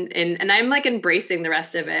human, and I'm like embracing the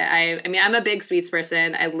rest of it. I mean, I'm a big sweets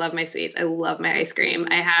person. I love my sweets. I love my ice cream.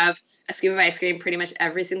 I have a scoop of ice cream pretty much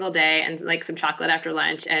every single day, and like some chocolate after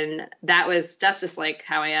lunch. And that's just like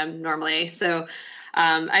how I am normally. So.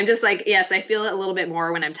 I'm just like, yes, I feel it a little bit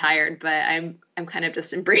more when I'm tired, but I'm kind of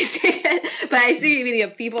just embracing it. But I see, you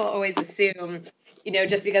know, people always assume, you know,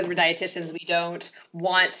 just because we're dietitians, we don't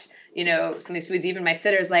want, you know, some of these foods. Even my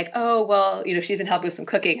sitter's like, oh, well, you know, she's been helping with some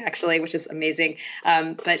cooking actually, which is amazing.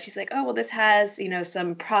 But she's like, oh, well, this has, you know,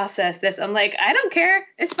 some processed this. I'm like, I don't care.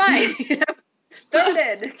 It's fine. You know, throw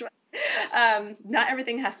it in. It's fine. Not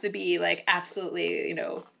everything has to be like absolutely, you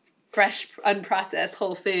know, fresh, unprocessed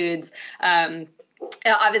whole foods.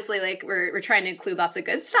 Obviously, like we're trying to include lots of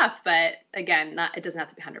good stuff, but again, it doesn't have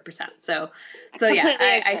to be 100%. So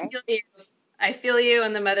yeah, I feel you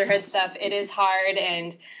on the motherhood stuff. It is hard,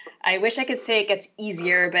 and I wish I could say it gets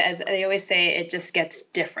easier, but as I always say, it just gets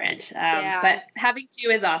different. But having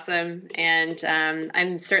 2 is awesome, and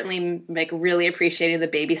I'm certainly like really appreciating the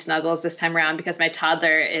baby snuggles this time around, because my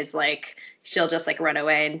toddler is like, she'll just like run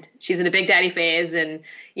away, and she's in a big daddy phase. And,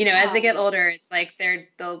 you know, as they get older, it's like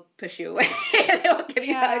they'll push you away and they won't give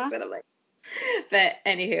you hugs. And I'm like, but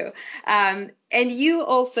anywho, and you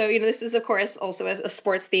also, you know, this is of course also a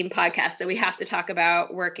sports themed podcast, so we have to talk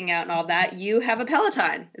about working out and all that. You have a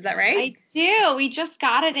Peloton, is that right? I do. We just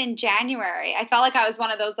got it in January. I felt like I was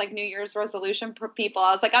one of those like New Year's resolution people.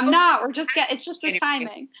 I was like, I'm not. It's just the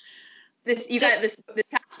timing. You got this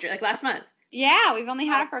past year, like last month. Yeah, we've only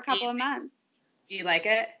had it for a couple of months. Do you like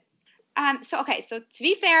it? So to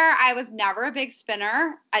be fair, I was never a big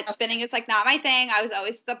spinner. Spinning is like not my thing. I was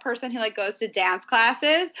always the person who like goes to dance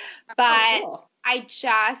classes, but cool. I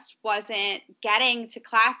just wasn't getting to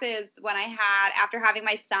classes after having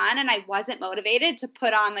my son, and I wasn't motivated to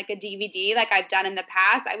put on like a DVD like I've done in the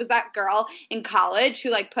past. I was that girl in college who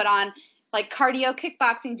like put on like cardio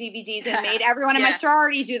kickboxing DVDs and made everyone in my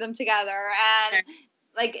sorority do them together. And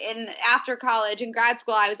like after college and grad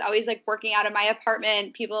school, I was always like working out in my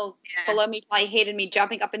apartment. People below me probably hated me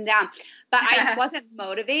jumping up and down, but I just wasn't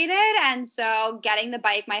motivated. And so getting the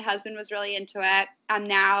bike, my husband was really into it.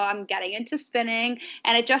 Now I'm getting into spinning,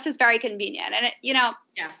 and it just is very convenient. And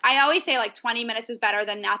I always say like 20 minutes is better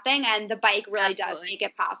than nothing. And the bike really does make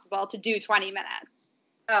it possible to do 20 minutes.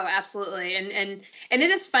 Oh, absolutely. And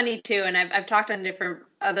it is funny too. And I've talked on different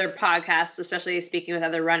other podcasts, especially speaking with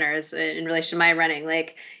other runners in relation to my running,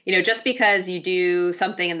 like, just because you do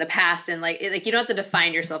something in the past and like you don't have to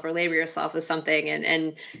define yourself or label yourself as something,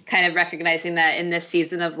 and kind of recognizing that in this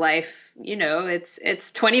season of life,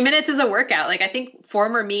 it's 20 minutes is a workout. Like, I think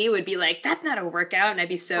former me would be like, that's not a workout. And I'd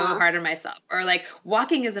be so hard on myself, or like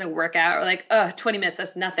walking isn't a workout, or like, 20 minutes,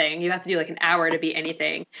 that's nothing. You have to do like an hour to be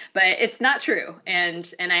anything, but it's not true.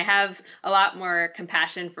 And I have a lot more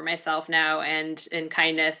compassion for myself now, and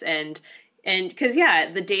kindness, and because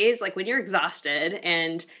the days like when you're exhausted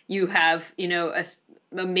and you have, a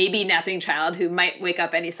maybe napping child who might wake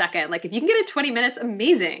up any second, like if you can get it 20 minutes,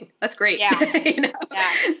 amazing. That's great. Yeah.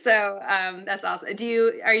 So that's awesome.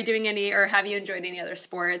 Are you doing any, or have you enjoyed any other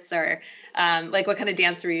sports, or like what kind of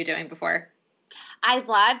dance were you doing before? I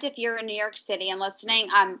loved, if you're in New York City and listening,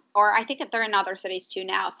 or I think they're in other cities too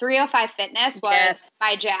now, 305 Fitness was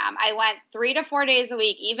my jam. I went 3 to 4 days a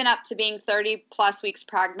week, even up to being 30 plus weeks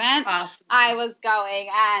pregnant. Awesome. I was going,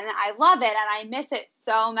 and I love it, and I miss it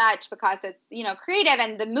so much because it's, creative,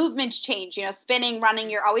 and the movements change, spinning,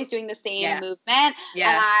 running, you're always doing the same movement.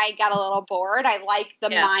 Yeah. And I got a little bored. I like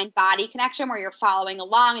the mind-body connection where you're following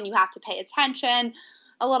along and you have to pay attention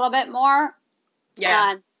a little bit more.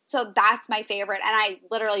 Yeah. So that's my favorite. And I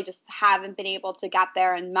literally just haven't been able to get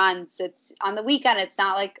there in months. It's on the weekend. It's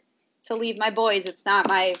not like to leave my boys. It's not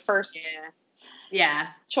my first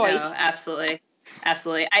choice. No, absolutely.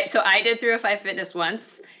 Absolutely. I did 305 Fitness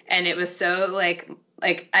once, and it was so like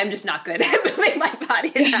I'm just not good at moving my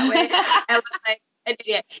body in that way. I was like,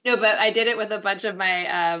 no, but I did it with a bunch of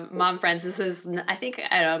my mom friends. This was, I think,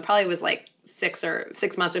 I don't know, probably was like 6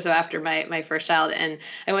 months or so after my first child, and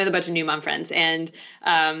I went with a bunch of new mom friends, and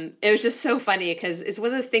it was just so funny because it's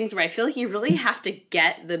one of those things where I feel like you really have to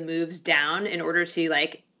get the moves down in order to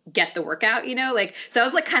like get the workout, so I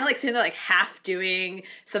was like kind of like sitting there like half doing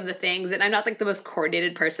some of the things, and I'm not like the most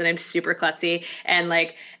coordinated person. I'm super klutzy, and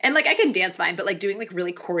like I can dance fine, but like doing like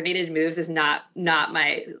really coordinated moves is not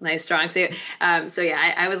my strong suit. I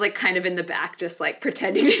was like kind of in the back just like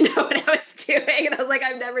pretending to know what I was doing, and I was like,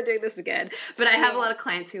 I'm never doing this again. But I have a lot of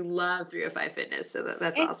clients who love 305 Fitness, so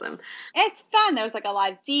that's awesome. It's fun. There's like a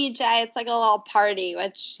live DJ. It's like a little party,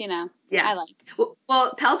 which I like.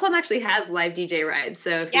 Well, Peloton actually has live DJ rides,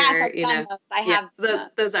 so if I have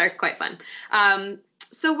those are quite fun.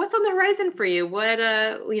 So what's on the horizon for you?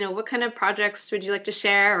 What kind of projects would you like to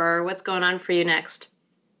share, or what's going on for you next?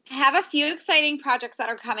 I have a few exciting projects that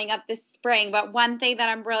are coming up this spring, but one thing that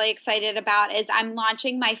I'm really excited about is I'm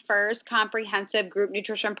launching my first comprehensive group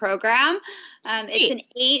nutrition program. It's an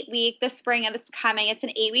 8-week this spring, and it's coming. It's an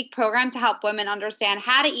 8-week program to help women understand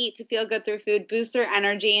how to eat to feel good through food, boost their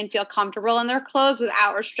energy, and feel comfortable in their clothes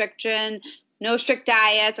without restriction. No strict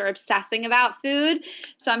diets or obsessing about food.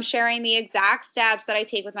 So I'm sharing the exact steps that I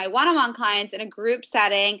take with my one-on-one clients in a group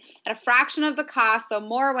setting at a fraction of the cost, so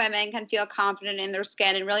more women can feel confident in their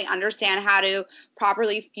skin and really understand how to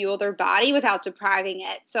properly fuel their body without depriving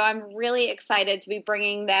it. So I'm really excited to be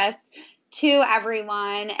bringing this to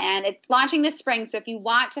everyone, and it's launching this spring. So if you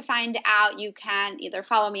want to find out, you can either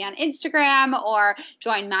follow me on Instagram or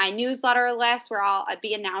join my newsletter list where I'll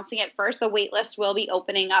be announcing it first. The wait list will be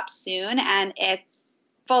opening up soon, and it's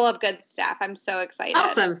full of good stuff. I'm so excited.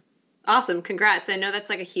 Awesome. Congrats. I know that's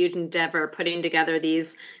like a huge endeavor, putting together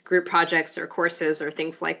these group projects or courses or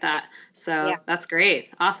things like that. So That's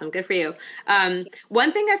great. Awesome. Good for you.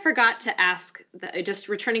 One thing I forgot to ask, just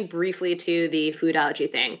returning briefly to the food allergy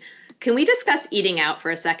thing. Can we discuss eating out for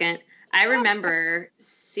a second? I remember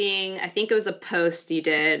seeing, I think it was a post you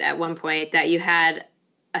did at one point that you had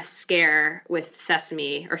a scare with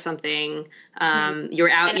sesame or something. You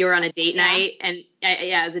were on a date night, and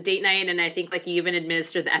it was a date night. And I think like you even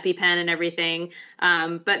administered the EpiPen and everything.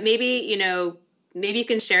 But maybe you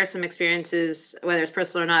can share some experiences, whether it's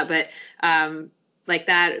personal or not, but like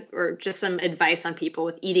that, or just some advice on people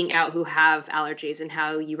with eating out who have allergies and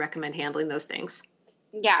how you recommend handling those things.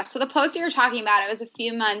 Yeah, so the post you were talking about, it was a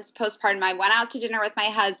few months postpartum. I went out to dinner with my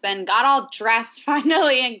husband, got all dressed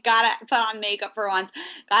finally, and put on makeup for once,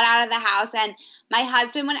 got out of the house. And my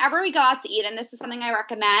husband, whenever we go out to eat, and this is something I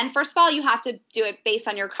recommend, first of all, you have to do it based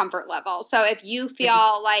on your comfort level. So if you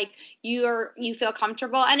feel like you feel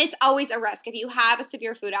comfortable, and it's always a risk. If you have a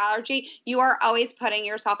severe food allergy, you are always putting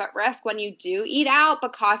yourself at risk when you do eat out,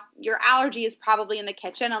 because your allergy is probably in the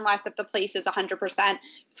kitchen, unless if the place is 100%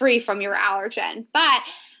 free from your allergen. But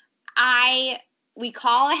we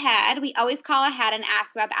call ahead. We always call ahead and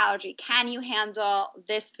ask about the allergy. Can you handle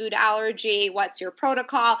this food allergy? What's your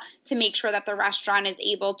protocol, to make sure that the restaurant is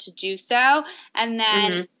able to do so? And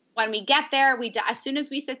then when we get there, as soon as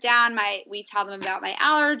we sit down, we tell them about my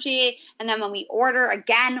allergy. And then when we order,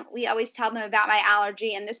 again, we always tell them about my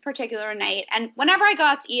allergy and this particular night. And whenever I go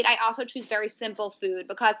out to eat, I also choose very simple food,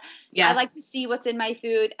 because I like to see what's in my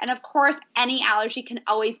food. And of course, any allergy can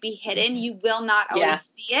always be hidden. You will not always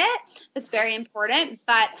see it. That's very important.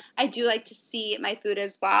 But I do like to see my food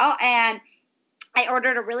as well. And I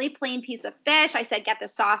ordered a really plain piece of fish. I said, get the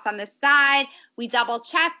sauce on this side. We double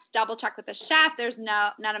checked with the chef. There's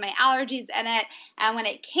none of my allergies in it. And when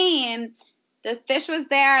it came, the fish was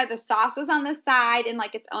there. The sauce was on the side in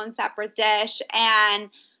like its own separate dish. And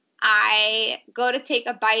I go to take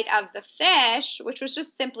a bite of the fish, which was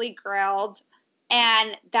just simply grilled.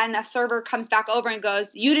 And then a server comes back over and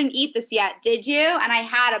goes, "You didn't eat this yet, did you?" And I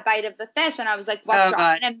had a bite of the fish, and I was like, what's wrong?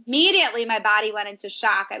 God. And immediately my body went into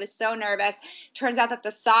shock. I was so nervous. Turns out that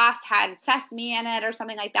the sauce had sesame in it or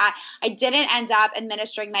something like that. I didn't end up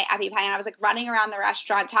administering my EpiPen. I was like running around the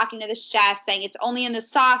restaurant talking to the chef, saying it's only in the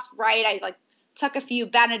sauce, right? I like took a few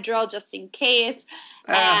Benadryl just in case.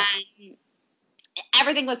 And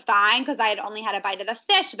everything was fine because I had only had a bite of the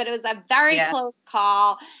fish, but it was a very close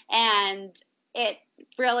call. And it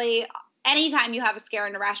really, anytime you have a scare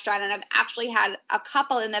in a restaurant, and I've actually had a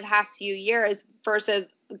couple in the past few years versus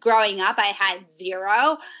growing up, I had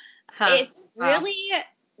zero. It's really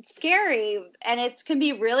scary, and it can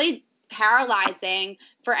be really paralyzing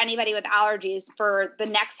for anybody with allergies for the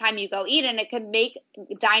next time you go eat, and it can make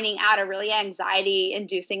dining out a really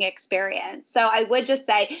anxiety-inducing experience. So I would just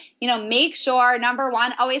say, make sure, number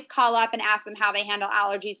one, always call up and ask them how they handle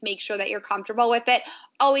allergies. Make sure that you're comfortable with it.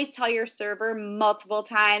 Always tell your server multiple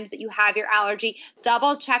times that you have your allergy.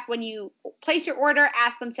 Double check when you place your order.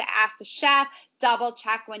 Ask them to ask the chef. Double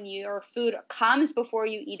check when your food comes before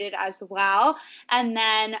you eat it as well. And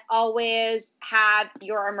then always have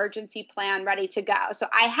your emergency plan ready to go. So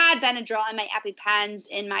I had Benadryl and my EpiPens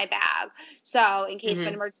in my bag, so in case of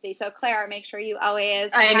an emergency. So Claire, make sure you always.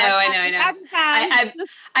 I know.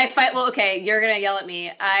 I fight. Well, okay, you're gonna yell at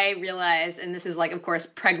me. I realized, and this is like, of course,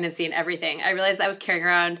 pregnancy and everything. I realized I was carrying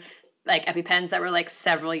around like EpiPens that were like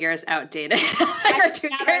several years outdated.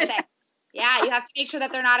 Yeah, you have to make sure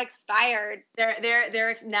that they're not expired.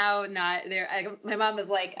 They're now not. My mom was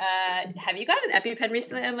like, "Have you got an EpiPen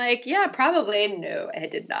recently?" I'm like, "Yeah, probably." No, I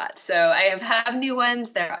did not. So I have new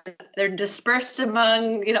ones. They're dispersed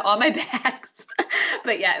among all my bags.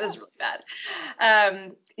 But yeah, it was really bad.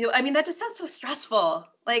 That just sounds so stressful.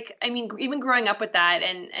 Like, even growing up with that,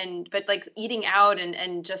 but like eating out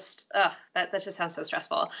and just that just sounds so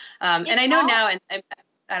stressful. And I know now, and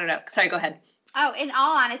I don't know. Sorry, go ahead. Oh, in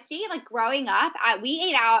all honesty, like growing up, we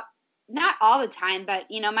ate out not all the time, but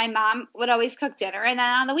my mom would always cook dinner, and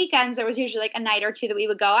then on the weekends there was usually like a night or two that we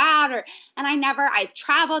would go out. I've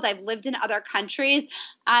traveled, I've lived in other countries,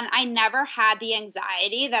 and I never had the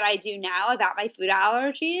anxiety that I do now about my food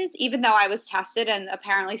allergies. Even though I was tested and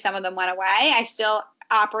apparently some of them went away, I still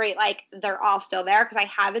operate like they're all still there because I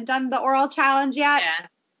haven't done the oral challenge yet. Yeah.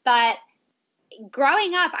 But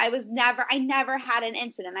growing up, I never had an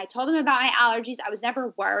incident. I told them about my allergies. I was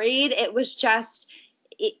never worried. It was just,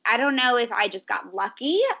 I don't know if I just got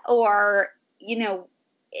lucky or,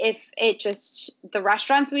 if it just, the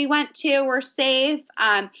restaurants we went to were safe.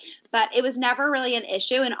 But it was never really an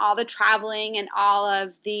issue in all the traveling and all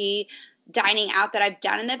of the dining out that I've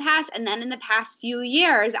done in the past. And then in the past few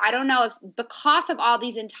years, I don't know if because of all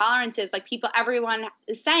these intolerances, like everyone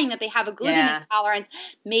is saying that they have a gluten intolerance,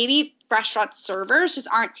 maybe restaurant servers just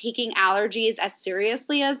aren't taking allergies as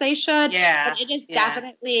seriously as they should. Yeah. But it is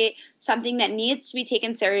definitely something that needs to be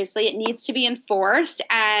taken seriously. It needs to be enforced.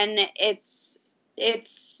 And it's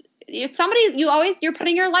somebody, you're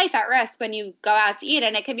putting your life at risk when you go out to eat,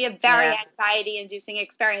 and it can be a very anxiety inducing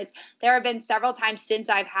experience. There have been several times since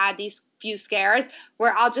I've had these few scares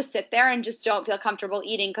where I'll just sit there and just don't feel comfortable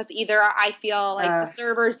eating because either I feel like the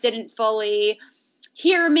servers didn't fully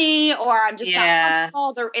hear me, or I'm just not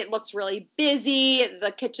comfortable, or it looks really busy,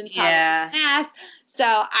 the kitchen's probably a mess. So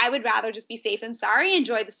I would rather just be safe than sorry,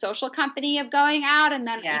 enjoy the social company of going out, and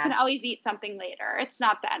then you can always eat something later. It's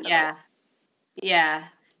not the end of the world. Yeah.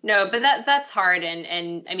 No, but that's hard.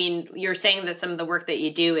 And I mean, you're saying that some of the work that you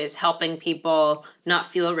do is helping people not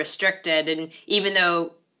feel restricted. And even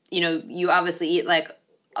though, you obviously eat like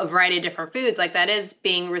a variety of different foods, like that is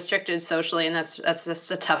being restricted socially. And that's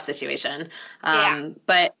just a tough situation.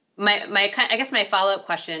 But I guess my follow-up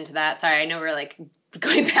question to that, sorry, I know we're like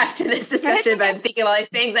going back to this discussion, but I'm thinking of all these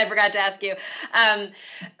things I forgot to ask you.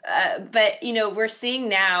 But we're seeing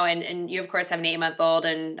now, and you of course have an 8-month-old,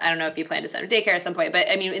 and I don't know if you plan to send her to daycare at some point, but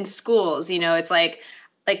I mean, in schools, it's like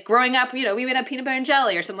growing up, we would have peanut butter and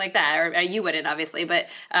jelly or something like that, or you wouldn't obviously, but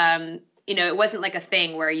it wasn't like a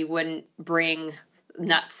thing where you wouldn't bring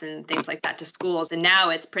nuts and things like that to schools, and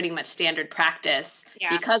now it's pretty much standard practice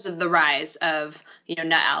because of the rise of nut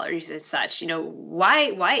allergies and such.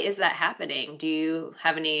 Why is that happening? Do you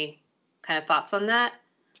have any kind of thoughts on that?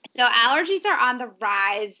 So allergies are on the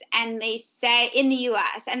rise, and they say in the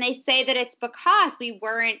US, and they say that it's because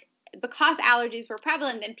allergies were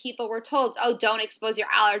prevalent, then people were told, oh, don't expose your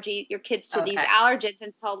kids to these allergens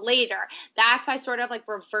until later. That's why sort of like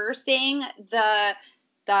reversing the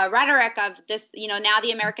rhetoric of this, now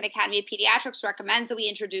the American Academy of Pediatrics recommends that we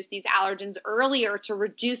introduce these allergens earlier to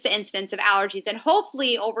reduce the incidence of allergies. And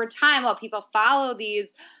hopefully over time, while people follow these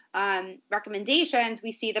recommendations,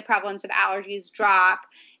 we see the prevalence of allergies drop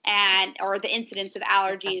or the incidence of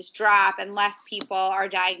allergies drop, and less people are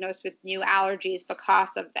diagnosed with new allergies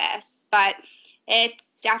because of this. But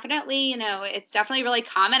it's definitely, really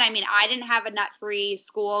common. I mean, I didn't have a nut-free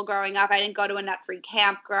school growing up. I didn't go to a nut-free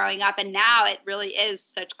camp growing up. And now it really is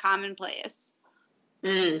such commonplace.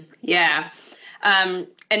 Yeah. And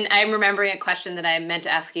I'm remembering a question that I meant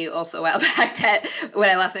to ask you also a while back that when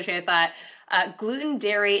I lost my train of thought, gluten,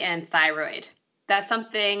 dairy, and thyroid. That's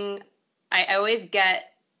something I always get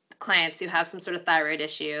clients who have some sort of thyroid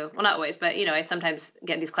issue. Well, not always, but I sometimes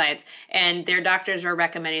get these clients, and their doctors are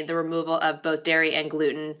recommending the removal of both dairy and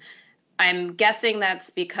gluten. I'm guessing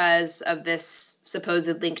that's because of this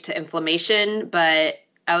supposed link to inflammation, but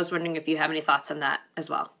I was wondering if you have any thoughts on that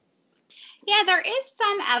as well. Yeah, there is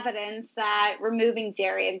some evidence that removing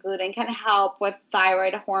dairy and gluten can help with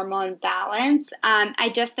thyroid hormone balance.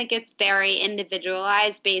 I just think it's very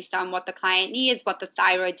individualized based on what the client needs, what the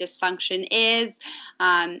thyroid dysfunction is,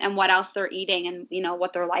 and what else they're eating, and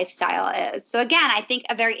what their lifestyle is. So again, I think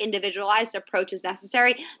a very individualized approach is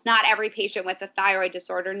necessary. Not every patient with a thyroid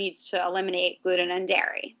disorder needs to eliminate gluten and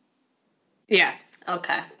dairy. Yeah.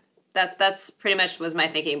 Okay. That's pretty much was my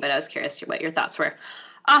thinking, but I was curious what your thoughts were.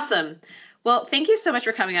 Awesome. Well, thank you so much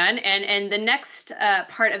for coming on. And the next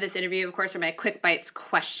part of this interview, of course, are my quick bites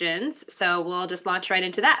questions. So we'll just launch right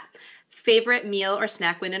into that. Favorite meal or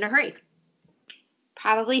snack when in a hurry?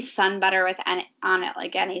 Probably sun butter with on it,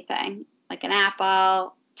 like anything, like an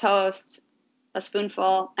apple, toast, a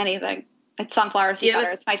spoonful, anything. It's sunflower seed butter.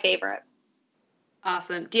 It's my favorite.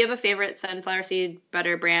 Awesome. Do you have a favorite sunflower seed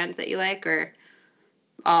butter brand that you like, or?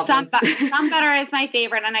 Sun butter is my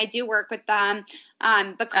favorite, and I do work with them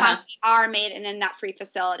because they are made in a nut-free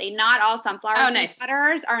facility. Not all sunflower seed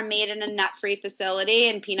butters are made in a nut-free facility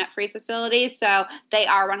and peanut-free facilities, so they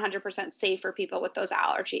are 100% safe for people with those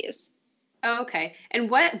allergies. Oh, okay. And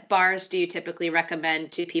what bars do you typically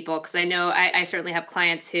recommend to people? Because I know I certainly have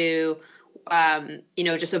clients who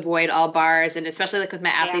just avoid all bars, and especially like with my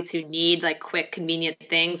athletes who need like quick, convenient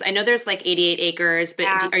things. I know there's like 88 Acres, but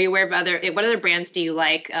are you aware of what other brands do you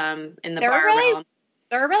like in the bar realm?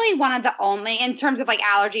 They're really one of the only, in terms of like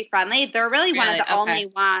allergy friendly, they're really one of the only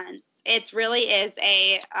ones. It really is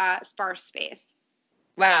a sparse space.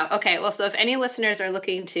 Wow. Okay. Well, so if any listeners are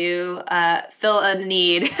looking to fill a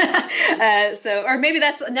need, or maybe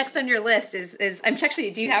that's next on your list is I'm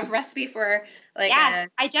actually, do you have a recipe for like? Yeah,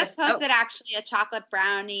 I just posted actually a chocolate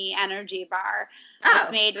brownie energy bar.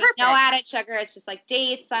 It's made with no added sugar. It's just like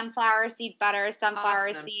dates, sunflower seed butter,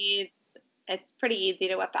 sunflower seeds. It's pretty easy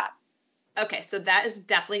to whip up. Okay, so that is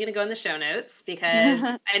definitely going to go in the show notes, because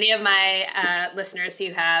any of my listeners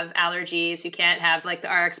who have allergies, who can't have like the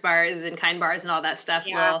RX bars and Kind bars and all that stuff,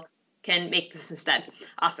 can make this instead.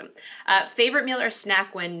 Awesome. Favorite meal or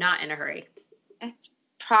snack when not in a hurry? It's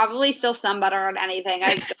probably still sun butter on anything.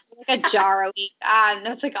 I like a jar a week.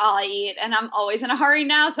 That's like all I eat, and I'm always in a hurry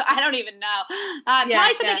now, so I don't even know. Probably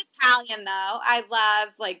something Italian though. I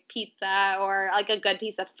love like pizza, or like a good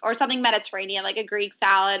piece of, or something Mediterranean, like a Greek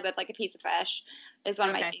salad with like a piece of fish is one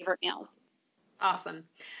of my favorite meals. Awesome.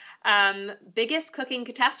 Biggest cooking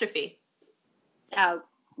catastrophe? Oh,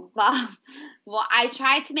 well, I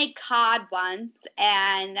tried to make cod once,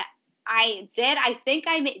 and I did. I think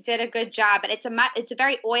did a good job, but it's a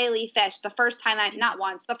very oily fish. The first time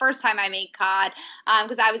the first time I made cod,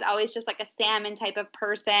 because I was always just like a salmon type of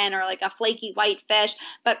person or like a flaky white fish.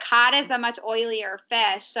 But cod is a much oilier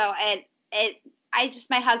fish, so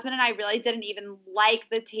my husband and I really didn't even like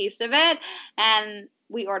the taste of it, and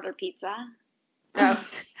we ordered pizza. Oh.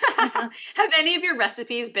 Have any of your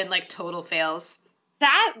recipes been like total fails?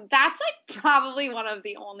 That's like probably one of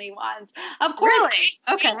the only ones. Of course. Really?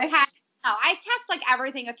 Okay. I test like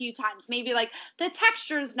everything a few times. Maybe like the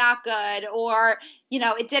texture's not good, or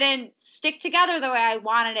it didn't stick together the way I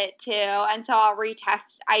wanted it to, and so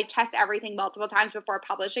I test everything multiple times before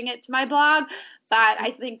publishing it to my blog. But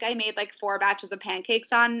I think I made like 4 batches of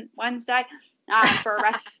pancakes on Wednesday for a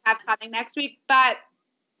recipe I have coming next week. But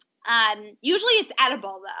usually it's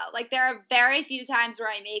edible though. Like there are very few times where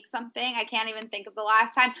I make something, I can't even think of the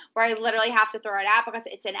last time, where I literally have to throw it out because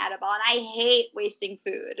it's inedible, and I hate wasting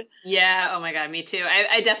food. Yeah. Oh my God. Me too.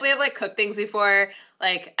 I definitely have like cooked things before.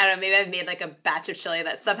 Like, I don't know, maybe I've made like a batch of chili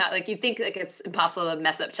that somehow, like you think like it's impossible to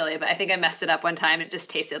mess up chili, but I think I messed it up one time and it just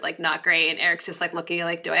tasted like not great. And Eric's just like looking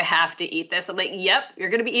like, do I have to eat this? I'm like, yep, you're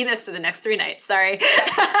going to be eating this for the next 3 nights. Sorry. Too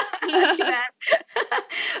bad.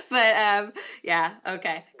 But yeah.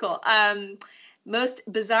 Okay, cool. Most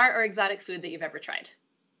bizarre or exotic food that you've ever tried?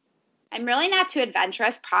 I'm really not too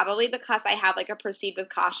adventurous, probably because I have like a proceed with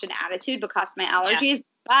caution attitude because of my allergies. Yeah.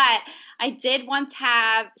 But I did once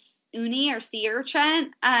have uni or sea urchin,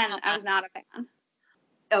 and I was not a fan.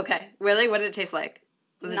 Okay. Really? What did it taste like?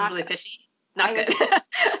 Was it just really fishy? Not good.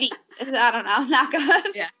 I don't know. Not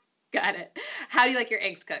good. Yeah. Got it. How do you like your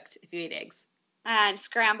eggs cooked if you eat eggs?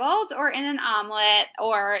 Scrambled or in an omelet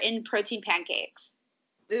or in protein pancakes.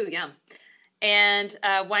 Ooh, yum. And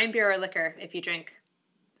wine, beer, or liquor if you drink?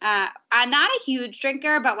 I'm not a huge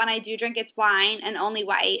drinker, but when I do drink, it's wine and only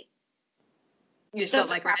white. You just don't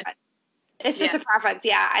like red? It's just a preference.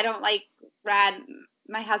 Yeah, I don't like red.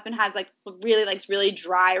 My husband likes really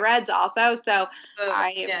dry reds also, so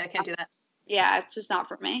I can't do that. Yeah, it's just not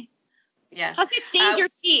for me. Yeah. Plus, it stains your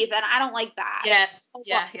teeth, and I don't like that. Yes.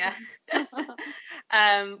 Yeah.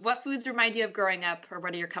 What foods remind you of growing up, or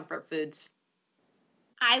what are your comfort foods?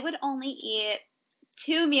 I would only eat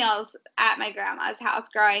 2 meals at my grandma's house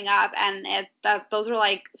growing up, and those were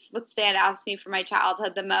like what stand out to me from my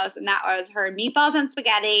childhood the most, and that was her meatballs and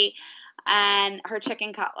spaghetti and her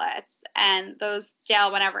chicken cutlets, and those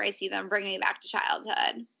still, whenever I see them, bring me back to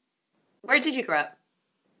childhood. Where did you grow up?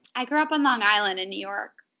 I grew up on Long Island in New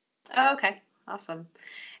York. Oh, okay. Awesome.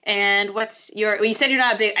 And you said you're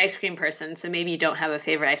not a big ice cream person, so maybe you don't have a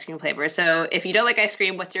favorite ice cream flavor. So if you don't like ice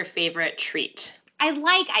cream, what's your favorite treat? I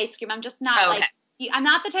like ice cream. I'm just not I'm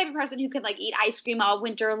not the type of person who could like eat ice cream all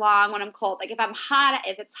winter long when I'm cold. Like if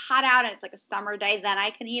it's hot out and it's like a summer day, then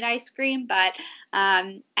I can eat ice cream. But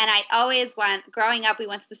and I always growing up, we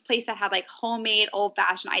went to this place that had like homemade old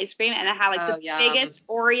fashioned ice cream, and it had like the biggest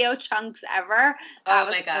Oreo chunks ever. Oh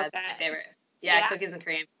my God, that's my favorite. Yeah, cookies and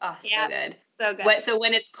cream. Oh, so good. So good. So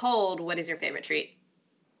when it's cold, what is your favorite treat?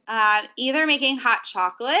 Either making hot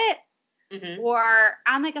chocolate or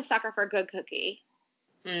I'm like a sucker for a good cookie.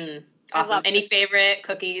 Awesome. Any favorite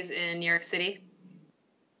cookies in New York City?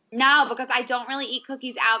 No, because I don't really eat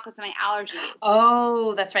cookies out because of my allergies.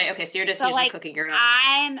 Oh, that's right. Okay, so you're just usually cooking your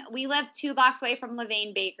own. We live 2 blocks away from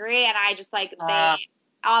Levain Bakery, and I just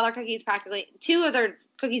all their cookies practically, 2 of their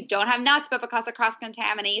cookies don't have nuts, but because of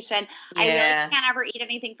cross-contamination, I really can't ever eat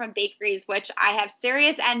anything from bakeries, which I have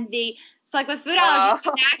serious envy. So like with food allergies,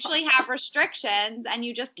 you can actually have restrictions, and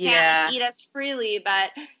you just can't eat as freely,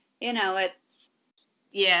 but it's.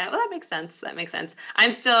 Yeah, well, that makes sense.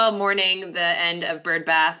 I'm still mourning the end of Bird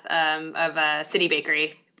Bath of City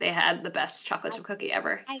Bakery. They had the best chocolate chip cookie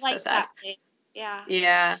ever. I like so sad. That.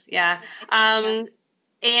 Yeah.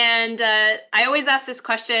 And I always ask this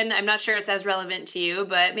question. I'm not sure it's as relevant to you,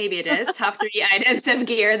 but maybe it is. Top 3 items of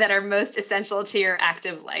gear that are most essential to your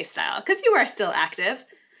active lifestyle, because you are still active.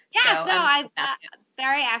 Yeah, I'm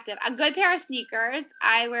very active. A good pair of sneakers.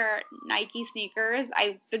 I wear Nike sneakers.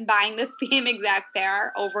 I've been buying the same exact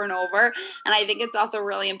pair over and over, and I think it's also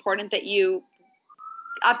really important that you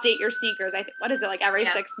update your sneakers. I think every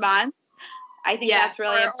 6 months. I think that's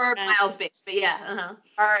really important. Or miles based, but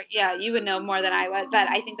Or you would know more than I would, but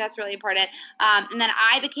I think that's really important. And then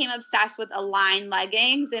I became obsessed with Align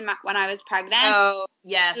leggings when I was pregnant. Oh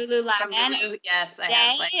yes, Lululemon. Yes, I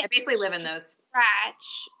have. I basically live in those.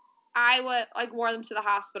 Stretch. I wore them to the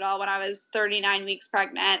hospital when I was 39 weeks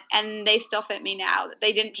pregnant, and they still fit me now.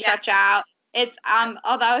 They didn't stretch out. It's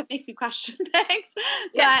although it makes me question things,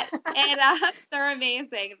 but they're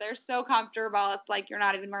amazing. They're so comfortable. It's like you're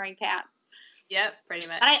not even wearing pants. Yep, pretty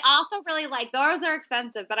much. But I also really like, those are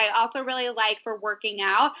expensive, but I also really like for working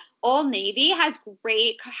out, Old Navy has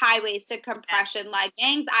great high-waisted compression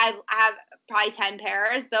leggings. I have probably 10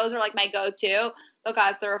 pairs. Those are like my go-to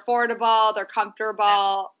because they're affordable, they're comfortable.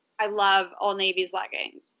 Yeah. I love Old Navy's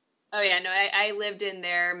leggings. Oh yeah, no, I lived in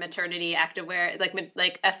their maternity activewear,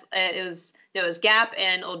 it was Gap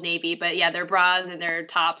and Old Navy, but yeah, their bras and their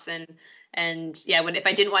tops and yeah, if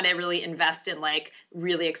I didn't want to really invest in like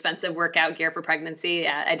really expensive workout gear for pregnancy,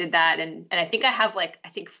 yeah, I did that. And I think I have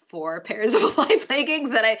 4 pairs of light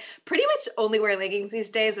leggings that I pretty much only wear leggings these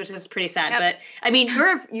days, which is pretty sad. Yep. But I mean,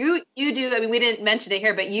 you do, I mean, we didn't mention it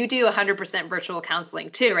here, but you do 100% virtual counseling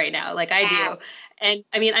too right now, like I do. And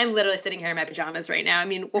I mean, I'm literally sitting here in my pajamas right now. I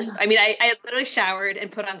mean, I literally showered and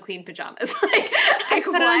put on clean pajamas. Why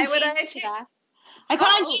would I? I put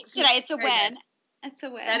on jeans today. It's a win. Good. It's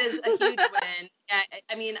a win. That is a huge win. Yeah,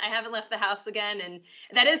 I mean, I haven't left the house again, and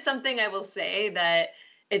that is something I will say that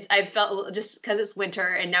I felt just because it's winter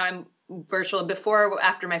and now I'm virtual.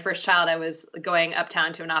 After my first child, I was going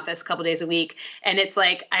uptown to an office a couple days a week, and it's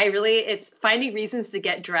like it's finding reasons to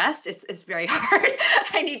get dressed. It's very hard.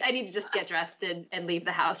 I need to just get dressed and leave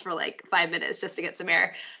the house for 5 minutes just to get some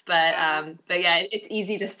air. But yeah, it's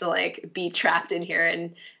easy just to be trapped in here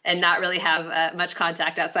and not really have much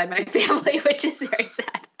contact outside my family, which is very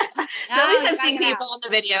sad. So at least I'm seeing people on the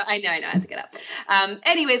video. I know I have to get up.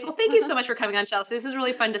 Anyways, well, thank you so much for coming on, Chelsey. This was a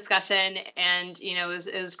really fun discussion, and it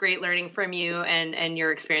was great learning from you and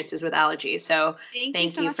your experiences with allergies. So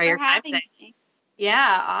thank you for your time today.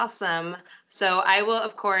 Yeah, awesome. So I will,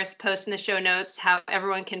 of course, post in the show notes how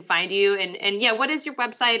everyone can find you, and yeah, what is your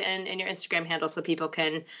website and your Instagram handle so people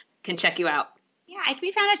can check you out? Yeah, I can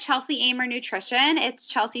be found at Chelsey Amer Nutrition. It's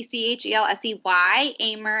Chelsey, Chelsey,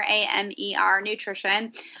 Amer, Amer,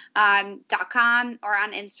 nutrition, .com, or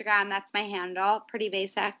on Instagram. That's my handle. Pretty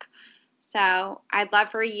basic. So I'd love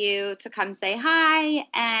for you to come say hi.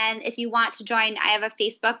 And if you want to join, I have a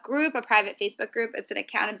Facebook group, a private Facebook group. It's an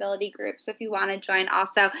accountability group. So if you want to join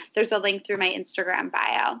also, there's a link through my Instagram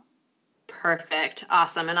bio. Perfect.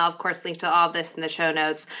 Awesome. And I'll, of course, link to all of this in the show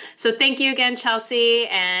notes. So thank you again, Chelsey,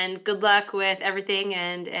 and good luck with everything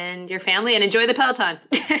and your family, and enjoy the Peloton.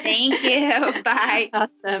 Thank you. Bye.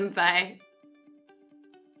 Awesome. Bye.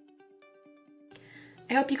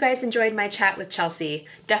 I hope you guys enjoyed my chat with Chelsey.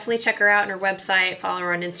 Definitely check her out on her website, follow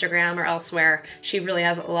her on Instagram or elsewhere. She really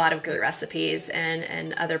has a lot of great recipes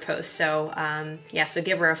and other posts. So yeah, so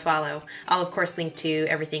give her a follow. I'll of course link to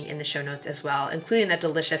everything in the show notes as well, including that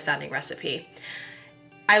delicious sounding recipe.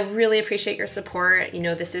 I really appreciate your support.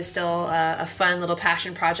 This is still a fun little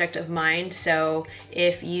passion project of mine. So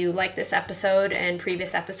if you like this episode and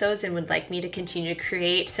previous episodes and would like me to continue to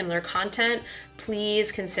create similar content,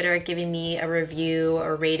 please consider giving me a review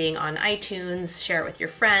or rating on iTunes. Share it with your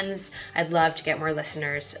friends. I'd love to get more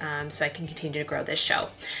listeners so I can continue to grow this show.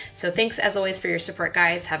 So thanks as always for your support,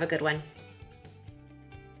 guys. Have a good one.